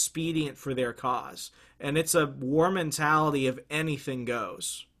is expedient for their cause. And it's a war mentality of anything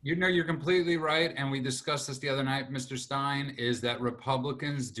goes. You're completely right. And we discussed this the other night, Mr. Stein, is that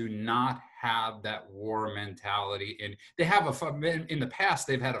Republicans do not have that war mentality. And they have in the past,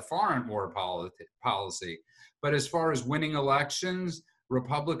 they've had a foreign war policy. But as far as winning elections,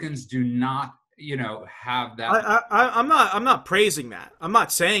 Republicans do not, have that. I'm not praising that. I'm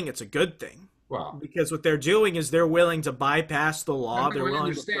not saying it's a good thing. Well, because what they're doing is they're willing to bypass the law. No, I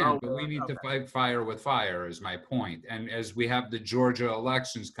understand, but we need to fight fire with fire is my point. And as we have the Georgia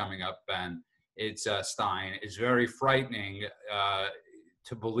elections coming up, Ben, it's Stein, it's very frightening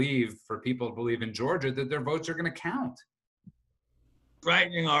for people to believe in Georgia that their votes are going to count.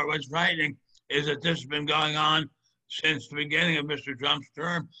 What's frightening is that this has been going on since the beginning of Mr. Trump's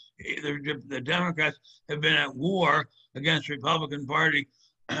term. The Democrats have been at war against the Republican Party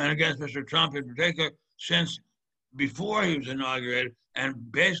and against Mr. Trump in particular since before he was inaugurated, and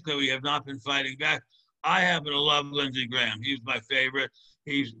basically we have not been fighting back. I happen to love Lindsey Graham. He's my favorite.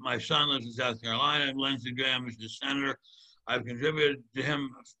 My son lives in South Carolina, and Lindsey Graham is the senator. I've contributed to him,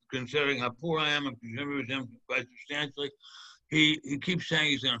 considering how poor I am. I've contributed to him quite substantially. He keeps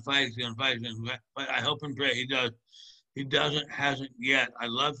saying he's going to fight, but I hope and pray he does. He hasn't yet. I'd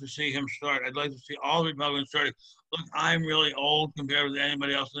love to see him start. I'd like to see all the Republicans starting. Look, I'm really old compared with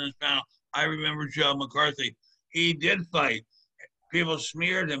anybody else in this panel. I remember Joe McCarthy. He did fight. People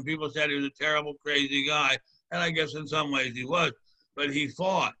smeared him. People said he was a terrible, crazy guy. And I guess in some ways he was. But he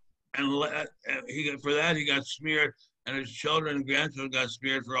fought. And for that, he got smeared. And his children and grandchildren got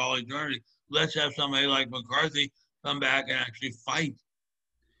smeared for all eternity. Let's have somebody like McCarthy come back and actually fight.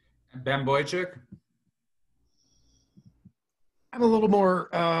 Ben Boychuk? I'm a little more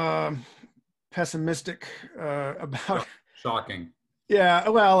pessimistic about. Shocking. Yeah,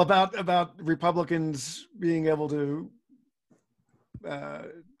 well, about Republicans being able to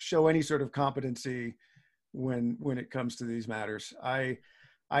show any sort of competency when it comes to these matters. I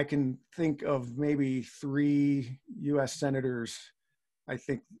can think of maybe 3 U.S. senators, I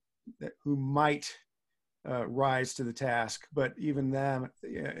think, who might rise to the task, but even them,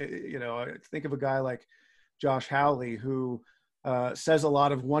 think of a guy like Josh Hawley, who says a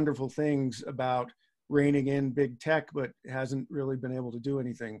lot of wonderful things about reining in big tech, but hasn't really been able to do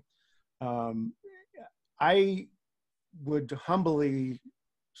anything. I would humbly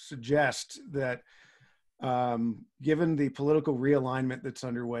suggest that given the political realignment that's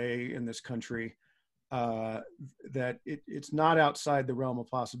underway in this country, that it's not outside the realm of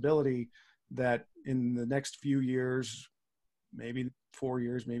possibility that in the next few years, maybe 4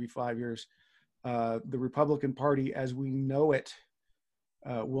 years, maybe 5 years, the Republican Party as we know it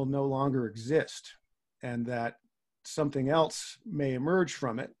will no longer exist, and that something else may emerge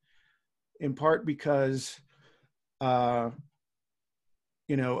from it, in part because a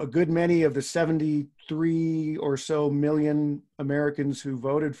good many of the 73 or so million Americans who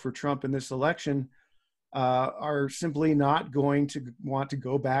voted for Trump in this election are simply not going to want to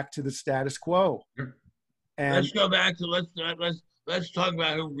go back to the status quo. And let's go back to let's talk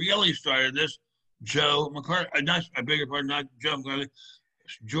about who really started this. Joe McCarthy, not Joe McCarthy,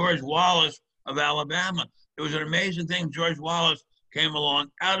 George Wallace of Alabama. It was an amazing thing. George Wallace came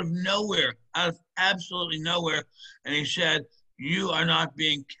along out of nowhere, out of absolutely nowhere, and he said, "You are not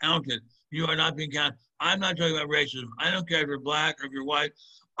being counted. You are not being counted." I'm not talking about racism. I don't care if you're black or if you're white.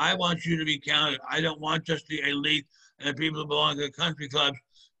 I want you to be counted. I don't want just the elite and the people who belong to the country clubs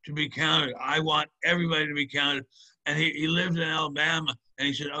to be counted. I want everybody to be counted. And he lived in Alabama, and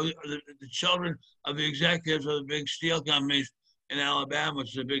he said, "Oh, the children of the executives of the big steel companies in Alabama, which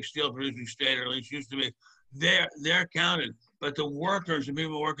is a big steel producing state, or at least used to be, they're counted. But the workers, the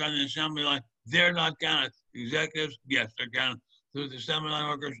people who work on the assembly line, they're not counted. The executives, yes, they're counted. The assembly line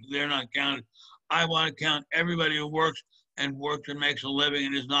workers, they're not counted. I want to count everybody who works and makes a living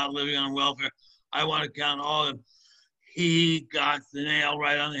and is not living on welfare. I want to count all of them." He got the nail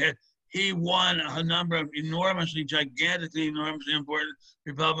right on the head. He won a number of enormously important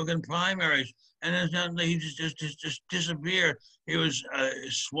Republican primaries, and then he just disappeared. He was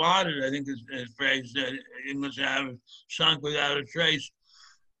swatted, I think his phrase, English have, sunk without a trace.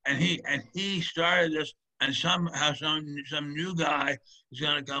 And he started this, and somehow some new guy is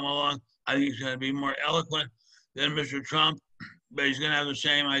going to come along. I think he's going to be more eloquent than Mr. Trump, but he's going to have the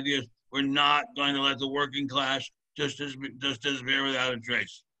same ideas. We're not going to let the working class just disappear without a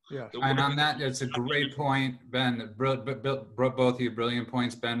trace. Yeah. And on that, it's a great point, Ben. Both of you, brilliant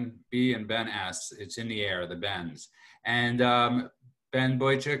points, Ben B and Ben S. It's in the air, the Bens. And Ben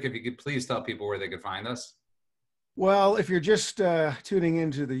Boychuk, if you could please tell people where they could find us. Well, if you're just tuning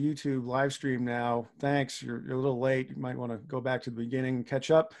into the YouTube live stream now, thanks. You're a little late. You might want to go back to the beginning and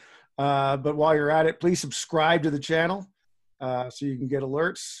catch up. But while you're at it, please subscribe to the channel so you can get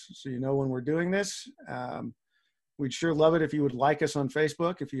alerts, so you know when we're doing this. We'd sure love it if you would like us on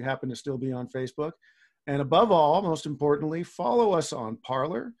Facebook, if you happen to still be on Facebook. And above all, most importantly, follow us on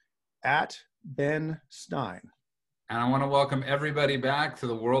Parler at Ben Stein. And I want to welcome everybody back to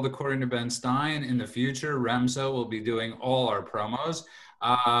The World According to Ben Stein. In the future, Remso will be doing all our promos.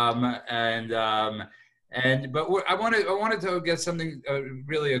 But I wanted to get something,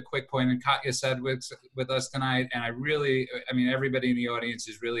 really a quick point, and Katya said with us tonight, and I mean, everybody in the audience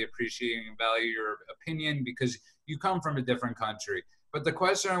is really appreciating and value your opinion because you come from a different country. But the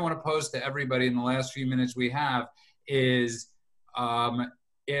question I want to pose to everybody in the last few minutes we have is,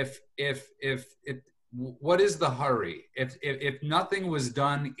 what is the hurry? If nothing was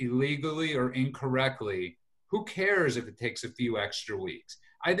done illegally or incorrectly, who cares if it takes a few extra weeks?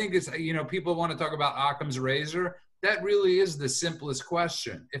 I think it's, people want to talk about Occam's razor. That really is the simplest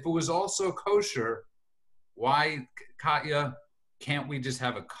question. If it was also kosher, why, Katya, can't we just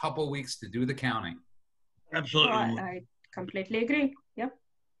have a couple weeks to do the counting? Absolutely. Well, I completely agree. Yeah.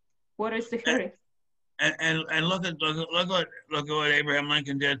 What is the hurry? And look at what Abraham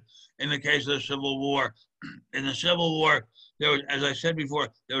Lincoln did in the case of the Civil War. In the Civil War, there was, as I said before,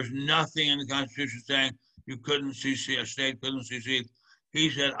 there was nothing in the Constitution saying you couldn't secede, a state couldn't secede. He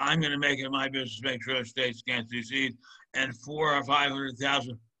said, "I'm going to make it my business to make sure states can't secede." And 400,000 or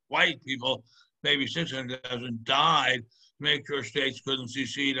 500,000 white people, maybe 600,000, died to make sure states couldn't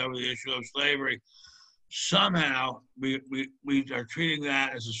secede over the issue of slavery. Somehow, we are treating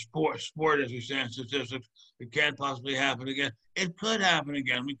that as a sport as we say in statistics. It can't possibly happen again. It could happen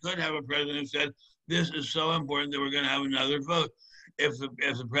again. We could have a president who said, "This is so important that we're going to have another vote." If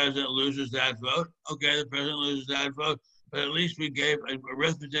the president loses that vote, okay, the president loses that vote. But at least we gave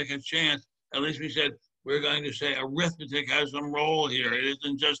arithmetic a chance. At least we said, we're going to say arithmetic has some role here. It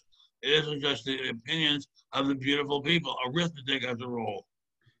isn't just the opinions of the beautiful people. Arithmetic has a role.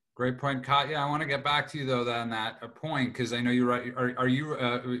 Great point, Katya. I want to get back to you though on that point, because I know you're right. Are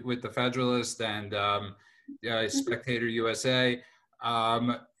you with the Federalist and Spectator USA?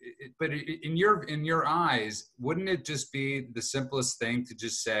 But in your eyes, wouldn't it just be the simplest thing to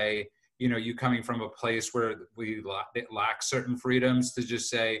just say, you coming from a place where we lack certain freedoms, to just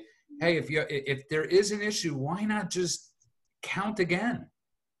say, hey, if there is an issue, why not just count again?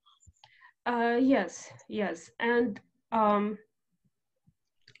 Yes. And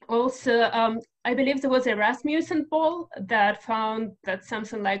also, I believe there was a Rasmussen poll that found that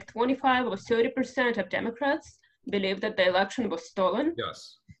something like 25 or 30% of Democrats believe that the election was stolen.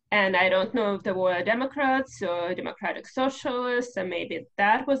 Yes. And I don't know if there were Democrats or Democratic Socialists, and maybe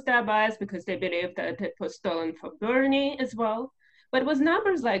that was their bias because they believed that it was stolen for Bernie as well. But with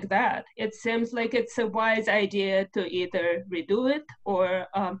numbers like that, it seems like it's a wise idea to either redo it or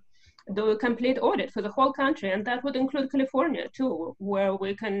do a complete audit for the whole country. And that would include California too, where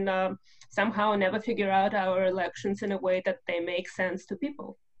we can somehow never figure out our elections in a way that they make sense to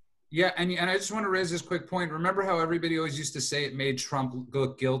people. Yeah, and I just want to raise this quick point. Remember how everybody always used to say it made Trump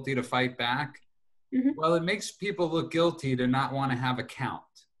look guilty to fight back? Mm-hmm. Well, it makes people look guilty to not want to have a count.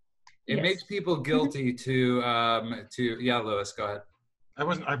 It Yes. makes people guilty to yeah, Lewis, go ahead.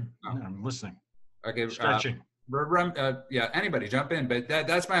 I'm listening. Okay, Stretching. yeah, anybody jump in, but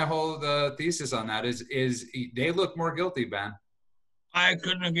that's my whole thesis on that is they look more guilty, Ben. I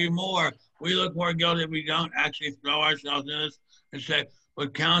couldn't agree more. We look more guilty if we don't actually throw ourselves in this and say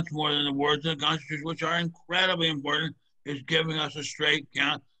what counts more than the words of the Constitution, which are incredibly important, is giving us a straight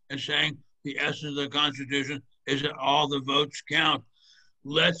count and saying the essence of the Constitution is that all the votes count.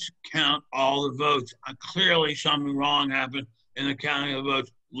 Let's count all the votes. Clearly, something wrong happened in the counting of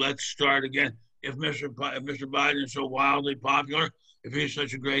votes. Let's start again. If Mr. Biden is so wildly popular, if he's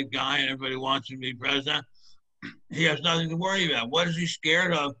such a great guy and everybody wants him to be president, he has nothing to worry about. What is he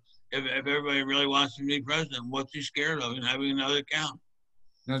scared of if everybody really wants him to be president? What's he scared of in having another count?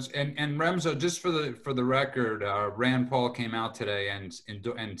 And Remzo, just for the record, Rand Paul came out today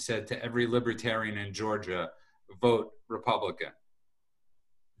and said to every libertarian in Georgia, vote Republican.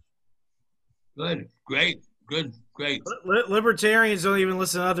 Good, great. Libertarians don't even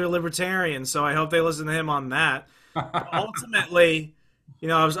listen to other libertarians, so I hope they listen to him on that. Ultimately,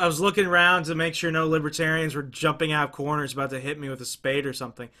 I was looking around to make sure no libertarians were jumping out of corners about to hit me with a spade or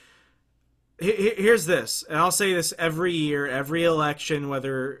something. Here's this, and I'll say this every year, every election,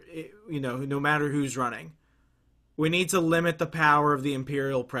 whether, no matter who's running. We need to limit the power of the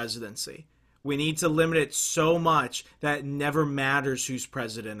imperial presidency. We need to limit it so much that it never matters who's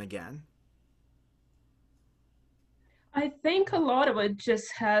president again. I think a lot of it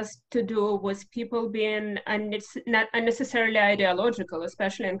just has to do with people being not unnecessarily ideological,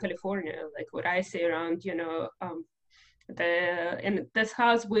 especially in California. Like what I see around, in this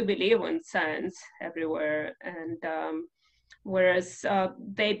house, we believe in science everywhere. And whereas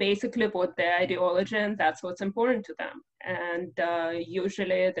they basically vote their ideology, and that's what's important to them. And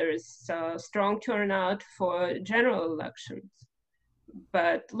usually there's a strong turnout for general elections.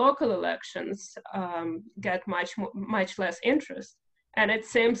 But local elections get much less interest. And it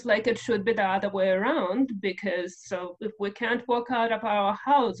seems like it should be the other way around, because if we can't walk out of our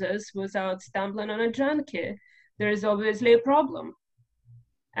houses without stumbling on a junkie, there is obviously a problem.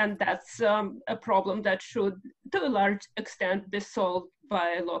 And that's a problem that should, to a large extent, be solved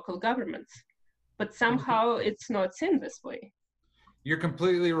by local governments. But somehow it's not seen this way. You're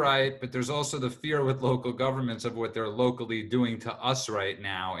completely right, but there's also the fear with local governments of what they're locally doing to us right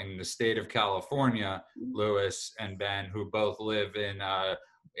now in the state of California, Lewis and Ben, who both live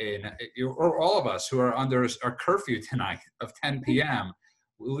or all of us who are under a curfew tonight of 10 p.m.,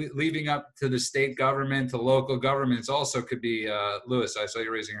 leaving up to the state government, to local governments also could be, Lewis, I saw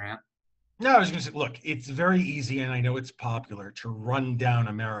you raising your hand. No, I was going to say, look, it's very easy, and I know it's popular to run down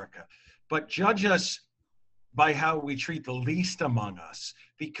America, but judge us by how we treat the least among us.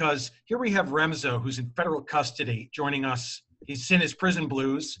 Because here we have Remzo, who's in federal custody, joining us. He's in his prison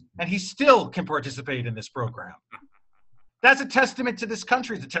blues, and he still can participate in this program. That's a testament to this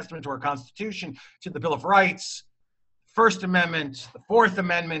country. It's a testament to our Constitution, to the Bill of Rights, First Amendment, the Fourth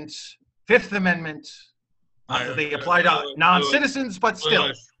Amendment, Fifth Amendment. They apply to non-citizens, but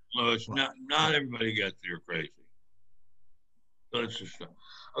still. Lewis, not everybody gets you're crazy. Let's just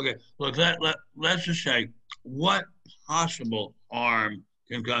okay. Look, let's just say, what possible harm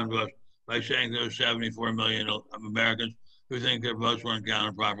can come to us by saying there's 74 million of Americans who think their votes weren't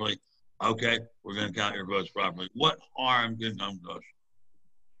counted properly? Okay, we're going to count your votes properly. What harm can come to us?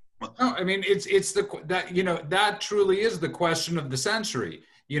 No, I mean that truly is the question of the century.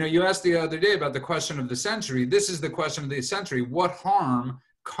 You asked the other day about the question of the century. This is the question of the century. What harm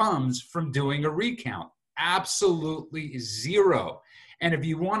comes from doing a recount? Absolutely zero. And if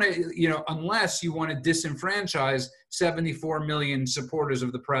you want to, unless you want to disenfranchise 74 million supporters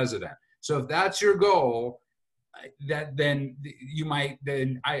of the president. So if that's your goal, then you might,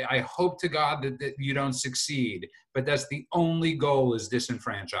 I hope to God that you don't succeed. But that's the only goal, is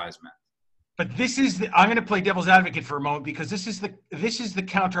disenfranchisement. But I'm going to play devil's advocate for a moment, because this is the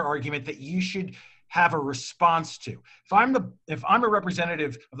counter argument that you should have a response to. If I'm a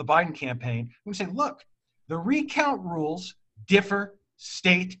representative of the Biden campaign, I'm going to say, look, the recount rules differ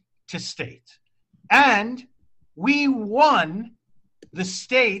state to state. And we won the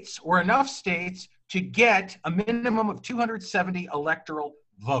states, or enough states, to get a minimum of 270 electoral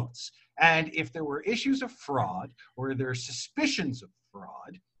votes. And if there were issues of fraud, or there are suspicions of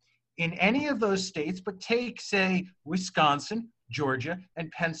fraud in any of those states, but take, say, Wisconsin, Georgia,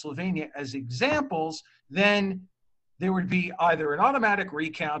 and Pennsylvania as examples, then there would be either an automatic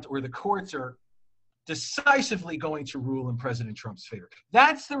recount, or the courts are decisively going to rule in President Trump's favor.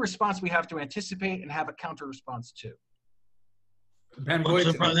 That's the response we have to anticipate and have a counter response to. Ben Boyd,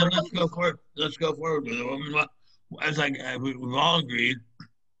 let's go forward with it. As we've all agreed,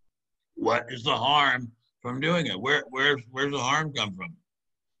 what is the harm from doing it? Where's the harm come from?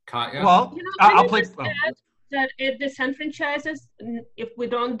 Katya? Well, You know, I'll can play. you just add that it disenfranchises if we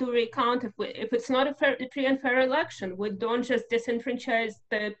don't do recount, if it's not a free and fair election, we don't just disenfranchise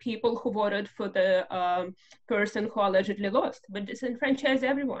the people who voted for the person who allegedly lost, but disenfranchise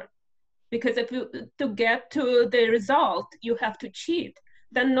everyone. Because if you, to get to the result, you have to cheat,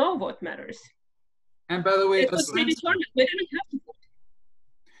 then no vote matters. And by the way, It was predetermined. We didn't have to vote.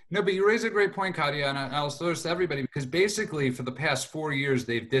 no, but you raise a great point, Katya, and I'll throw this to everybody, because basically for the past 4 years,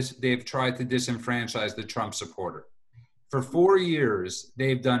 they've tried to disenfranchise the Trump supporter. For 4 years,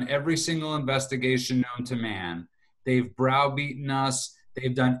 they've done every single investigation known to man. They've browbeaten us.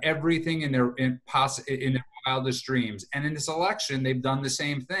 They've done everything in their wildest dreams. And in this election, they've done the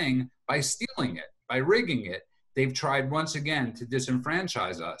same thing by stealing it, by rigging it. They've tried once again to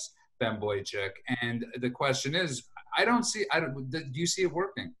disenfranchise us, Ben Boychuk. And the question is, do you see it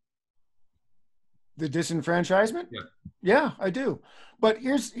working? The disenfranchisement? Yeah. Yeah, I do. But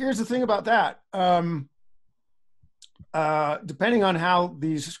here's the thing about that. Depending on how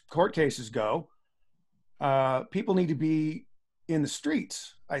these court cases go, people need to be in the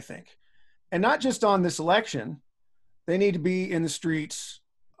streets, I think. And not just on this election. They need to be in the streets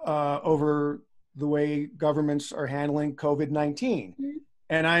over the way governments are handling COVID-19. Mm-hmm.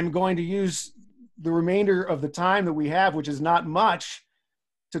 And I'm going to use the remainder of the time that we have, which is not much,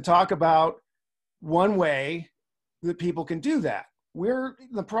 to talk about one way that people can do that. We're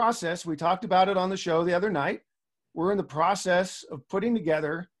in the process, we talked about it on the show the other night, we're in the process of putting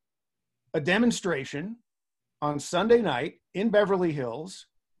together a demonstration on Sunday night in Beverly Hills.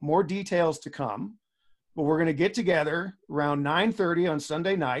 More details to come, but we're going to get together around 9:30 on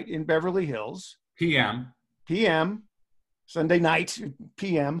Sunday night in Beverly Hills. PM, Sunday night,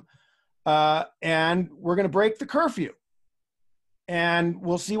 PM. And we're going to break the curfew. And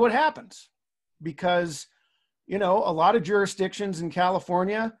we'll see what happens. Because, you know, a lot of jurisdictions in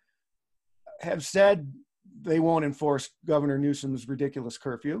California have said they won't enforce Governor Newsom's ridiculous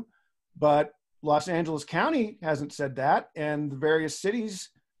curfew. But Los Angeles County hasn't said that. And the various cities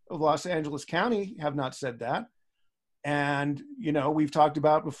of Los Angeles County have not said that. And, you know, we've talked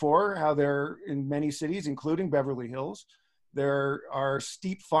about before how there, in many cities, including Beverly Hills, there are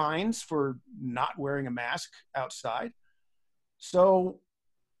steep fines for not wearing a mask outside. So,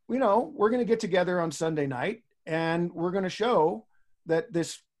 you know, we're going to get together on Sunday night and we're going to show that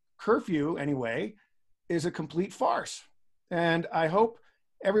this curfew, anyway, is a complete farce. And I hope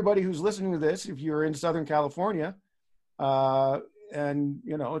everybody who's listening to this, if you're in Southern California, and,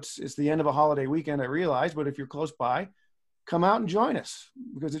 you know, it's the end of a holiday weekend, I realize, but if you're close by, come out and join us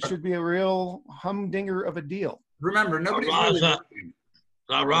because it should be a real humdinger of a deal. Remember, nobody's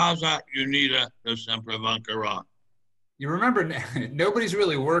La raza unida de sempre vincerá. You remember, nobody's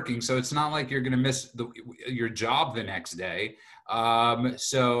really working, so it's not like you're going to miss your job the next day.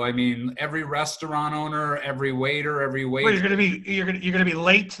 So, I mean, every restaurant owner, every waiter, every waiter. Wait, you're gonna be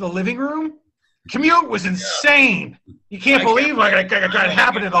late to the living room? Commute was insane. You can't believe what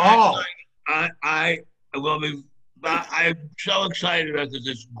happened in the hall. I will be. I'm so excited about this.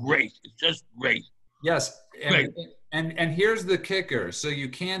 It's great. It's just great. Yes, Great. and here's the kicker. So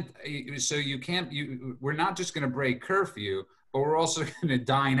we're not just going to break curfew, but we're also going to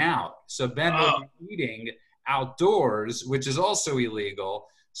dine out. So Ben will be eating outdoors, which is also illegal.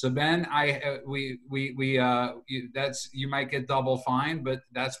 So Ben, you might get double fine, but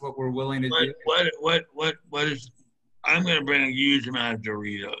that's what we're willing to do. What is? I'm going to bring a huge amount of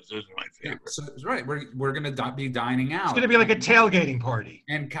Doritos. Those are my favorite. Yeah, so that's right. We're going to be dining out. It's going to be like a tailgating party.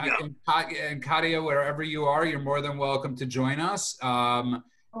 And Katya, wherever you are, you're more than welcome to join us. And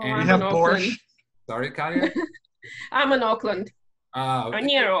we have borscht. Sorry, Katya. I'm in Oakland. Or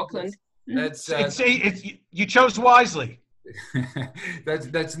near Oakland. That's you chose wisely.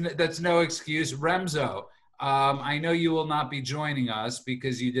 that's no excuse. Remzo, I know you will not be joining us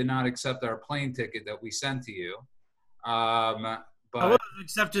because you did not accept our plane ticket that we sent to you. But I would have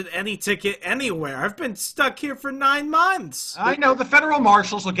accepted any ticket anywhere. I've been stuck here for 9 months. I know the federal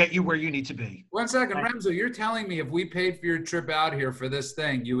marshals will get you where you need to be. 1 second, Remzo, you're telling me if we paid for your trip out here for this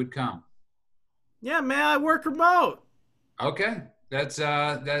thing, you would come? Yeah, man, I work remote. Okay. That's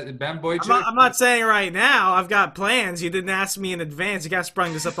Ben Boychuk. I'm not saying right now. I've got plans. You didn't ask me in advance. You guys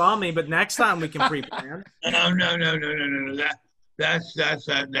sprung this up on me, but next time we can pre-plan. No. That's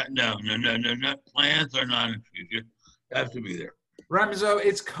no. Plans are not an excuse. You have to be there. Remzo,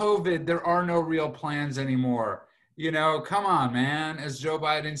 it's COVID. There are no real plans anymore. You know, come on, man. As Joe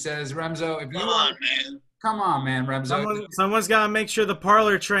Biden says, Remzo, if you come on, man, Remzo. Someone's got to make sure the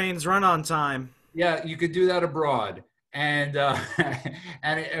parlor trains run on time. Yeah, you could do that abroad. And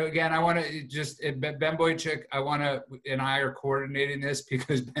and again, I want to just Ben Boychuk. And I are coordinating this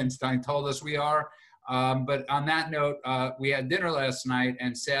because Ben Stein told us we are. But on that note, we had dinner last night,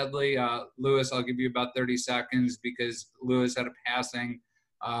 and sadly, Louis, I'll give you about 30 seconds because Louis had a passing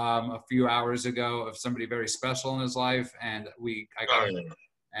a few hours ago of somebody very special in his life, and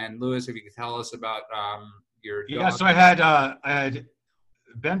and Louis, if you could tell us about your dog. Yeah, so I had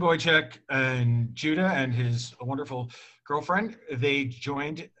Ben Boychuk and Judah and his wonderful girlfriend. They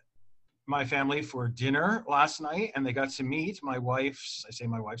joined my family for dinner last night, and they got to meet my wife's, I say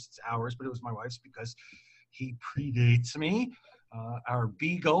my wife's, it's ours, but it was my wife's because he predates me. Our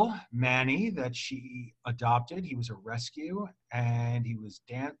beagle, Manny, that she adopted. He was a rescue, and he was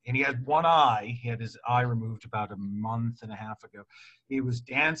and he had one eye. He had his eye removed about a month and a half ago. He was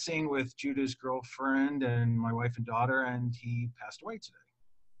dancing with Judah's girlfriend and my wife and daughter, and he passed away today.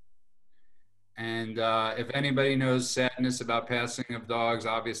 And if anybody knows sadness about passing of dogs,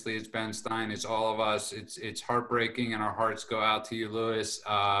 obviously it's Ben Stein. It's all of us. It's heartbreaking, and our hearts go out to you, Louis.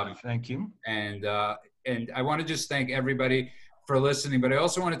 Thank you. And I want to just thank everybody for listening, but I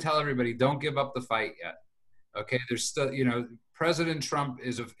also want to tell everybody, don't give up the fight yet. Okay, there's still, President Trump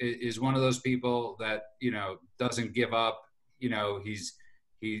is one of those people that doesn't give up.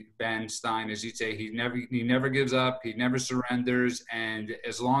 Ben Stein, as you say, he never gives up. He never surrenders. And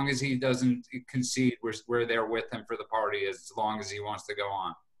as long as he doesn't concede, we're there with him for the party as long as he wants to go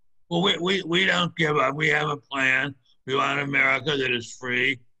on. Well, we don't give up. We have a plan. We want an America that is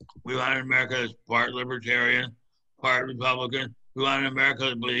free. We want an America that's part libertarian, part Republican. We want an America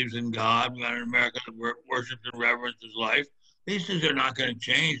that believes in God. We want an America that worships and reverences life. These things are not going to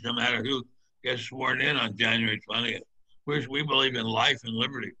change no matter who gets sworn in on January 20th. We believe in life and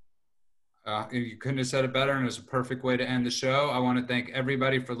liberty. You couldn't have said it better, and it's a perfect way to end the show. I want to thank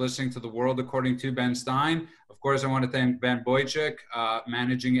everybody for listening to The World According to Ben Stein. Of course, I want to thank Ben Boychuk,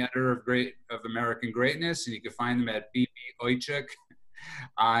 managing editor of American Greatness, and you can find him at BB Boychuk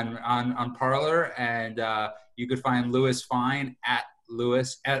on Parler, and you could find Louis Fine at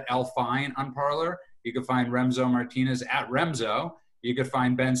L Fine on Parler. You can find Remzo Martinez at Remzo. You could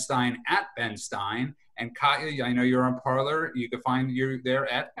find Ben Stein at Ben Stein. And Katya, I know you're on Parler. You can find you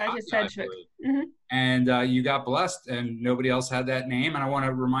there at Katya, mm-hmm. And you got blessed, and nobody else had that name. And I want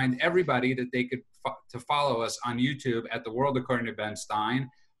to remind everybody that they could to follow us on YouTube at The World According to Ben Stein,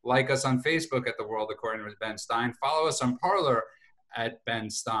 like us on Facebook at The World According to Ben Stein, follow us on Parler at Ben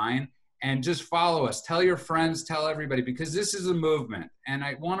Stein, and just follow us. Tell your friends, tell everybody, because this is a movement. And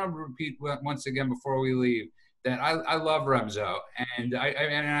I want to repeat once again before we leave that I love Remzo, and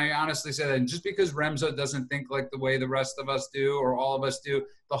I honestly say that just because Remzo doesn't think like the way the rest of us do or all of us do,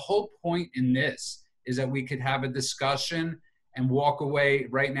 the whole point in this is that we could have a discussion and walk away.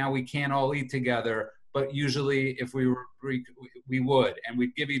 Right now we can't all eat together, but usually if we would, and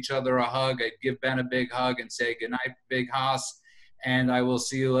we'd give each other a hug. I'd give Ben a big hug and say good night, Big Haas, and I will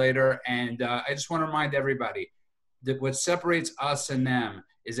see you later. And I just want to remind everybody that what separates us and them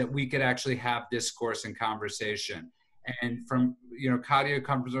is that we could actually have discourse and conversation. And from, Katya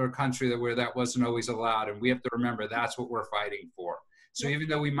comes from a country where that wasn't always allowed. And we have to remember that's what we're fighting for. So even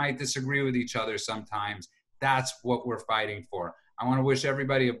though we might disagree with each other sometimes, that's what we're fighting for. I want to wish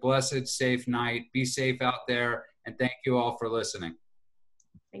everybody a blessed, safe night. Be safe out there. And thank you all for listening.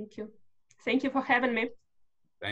 Thank you. Thank you for having me.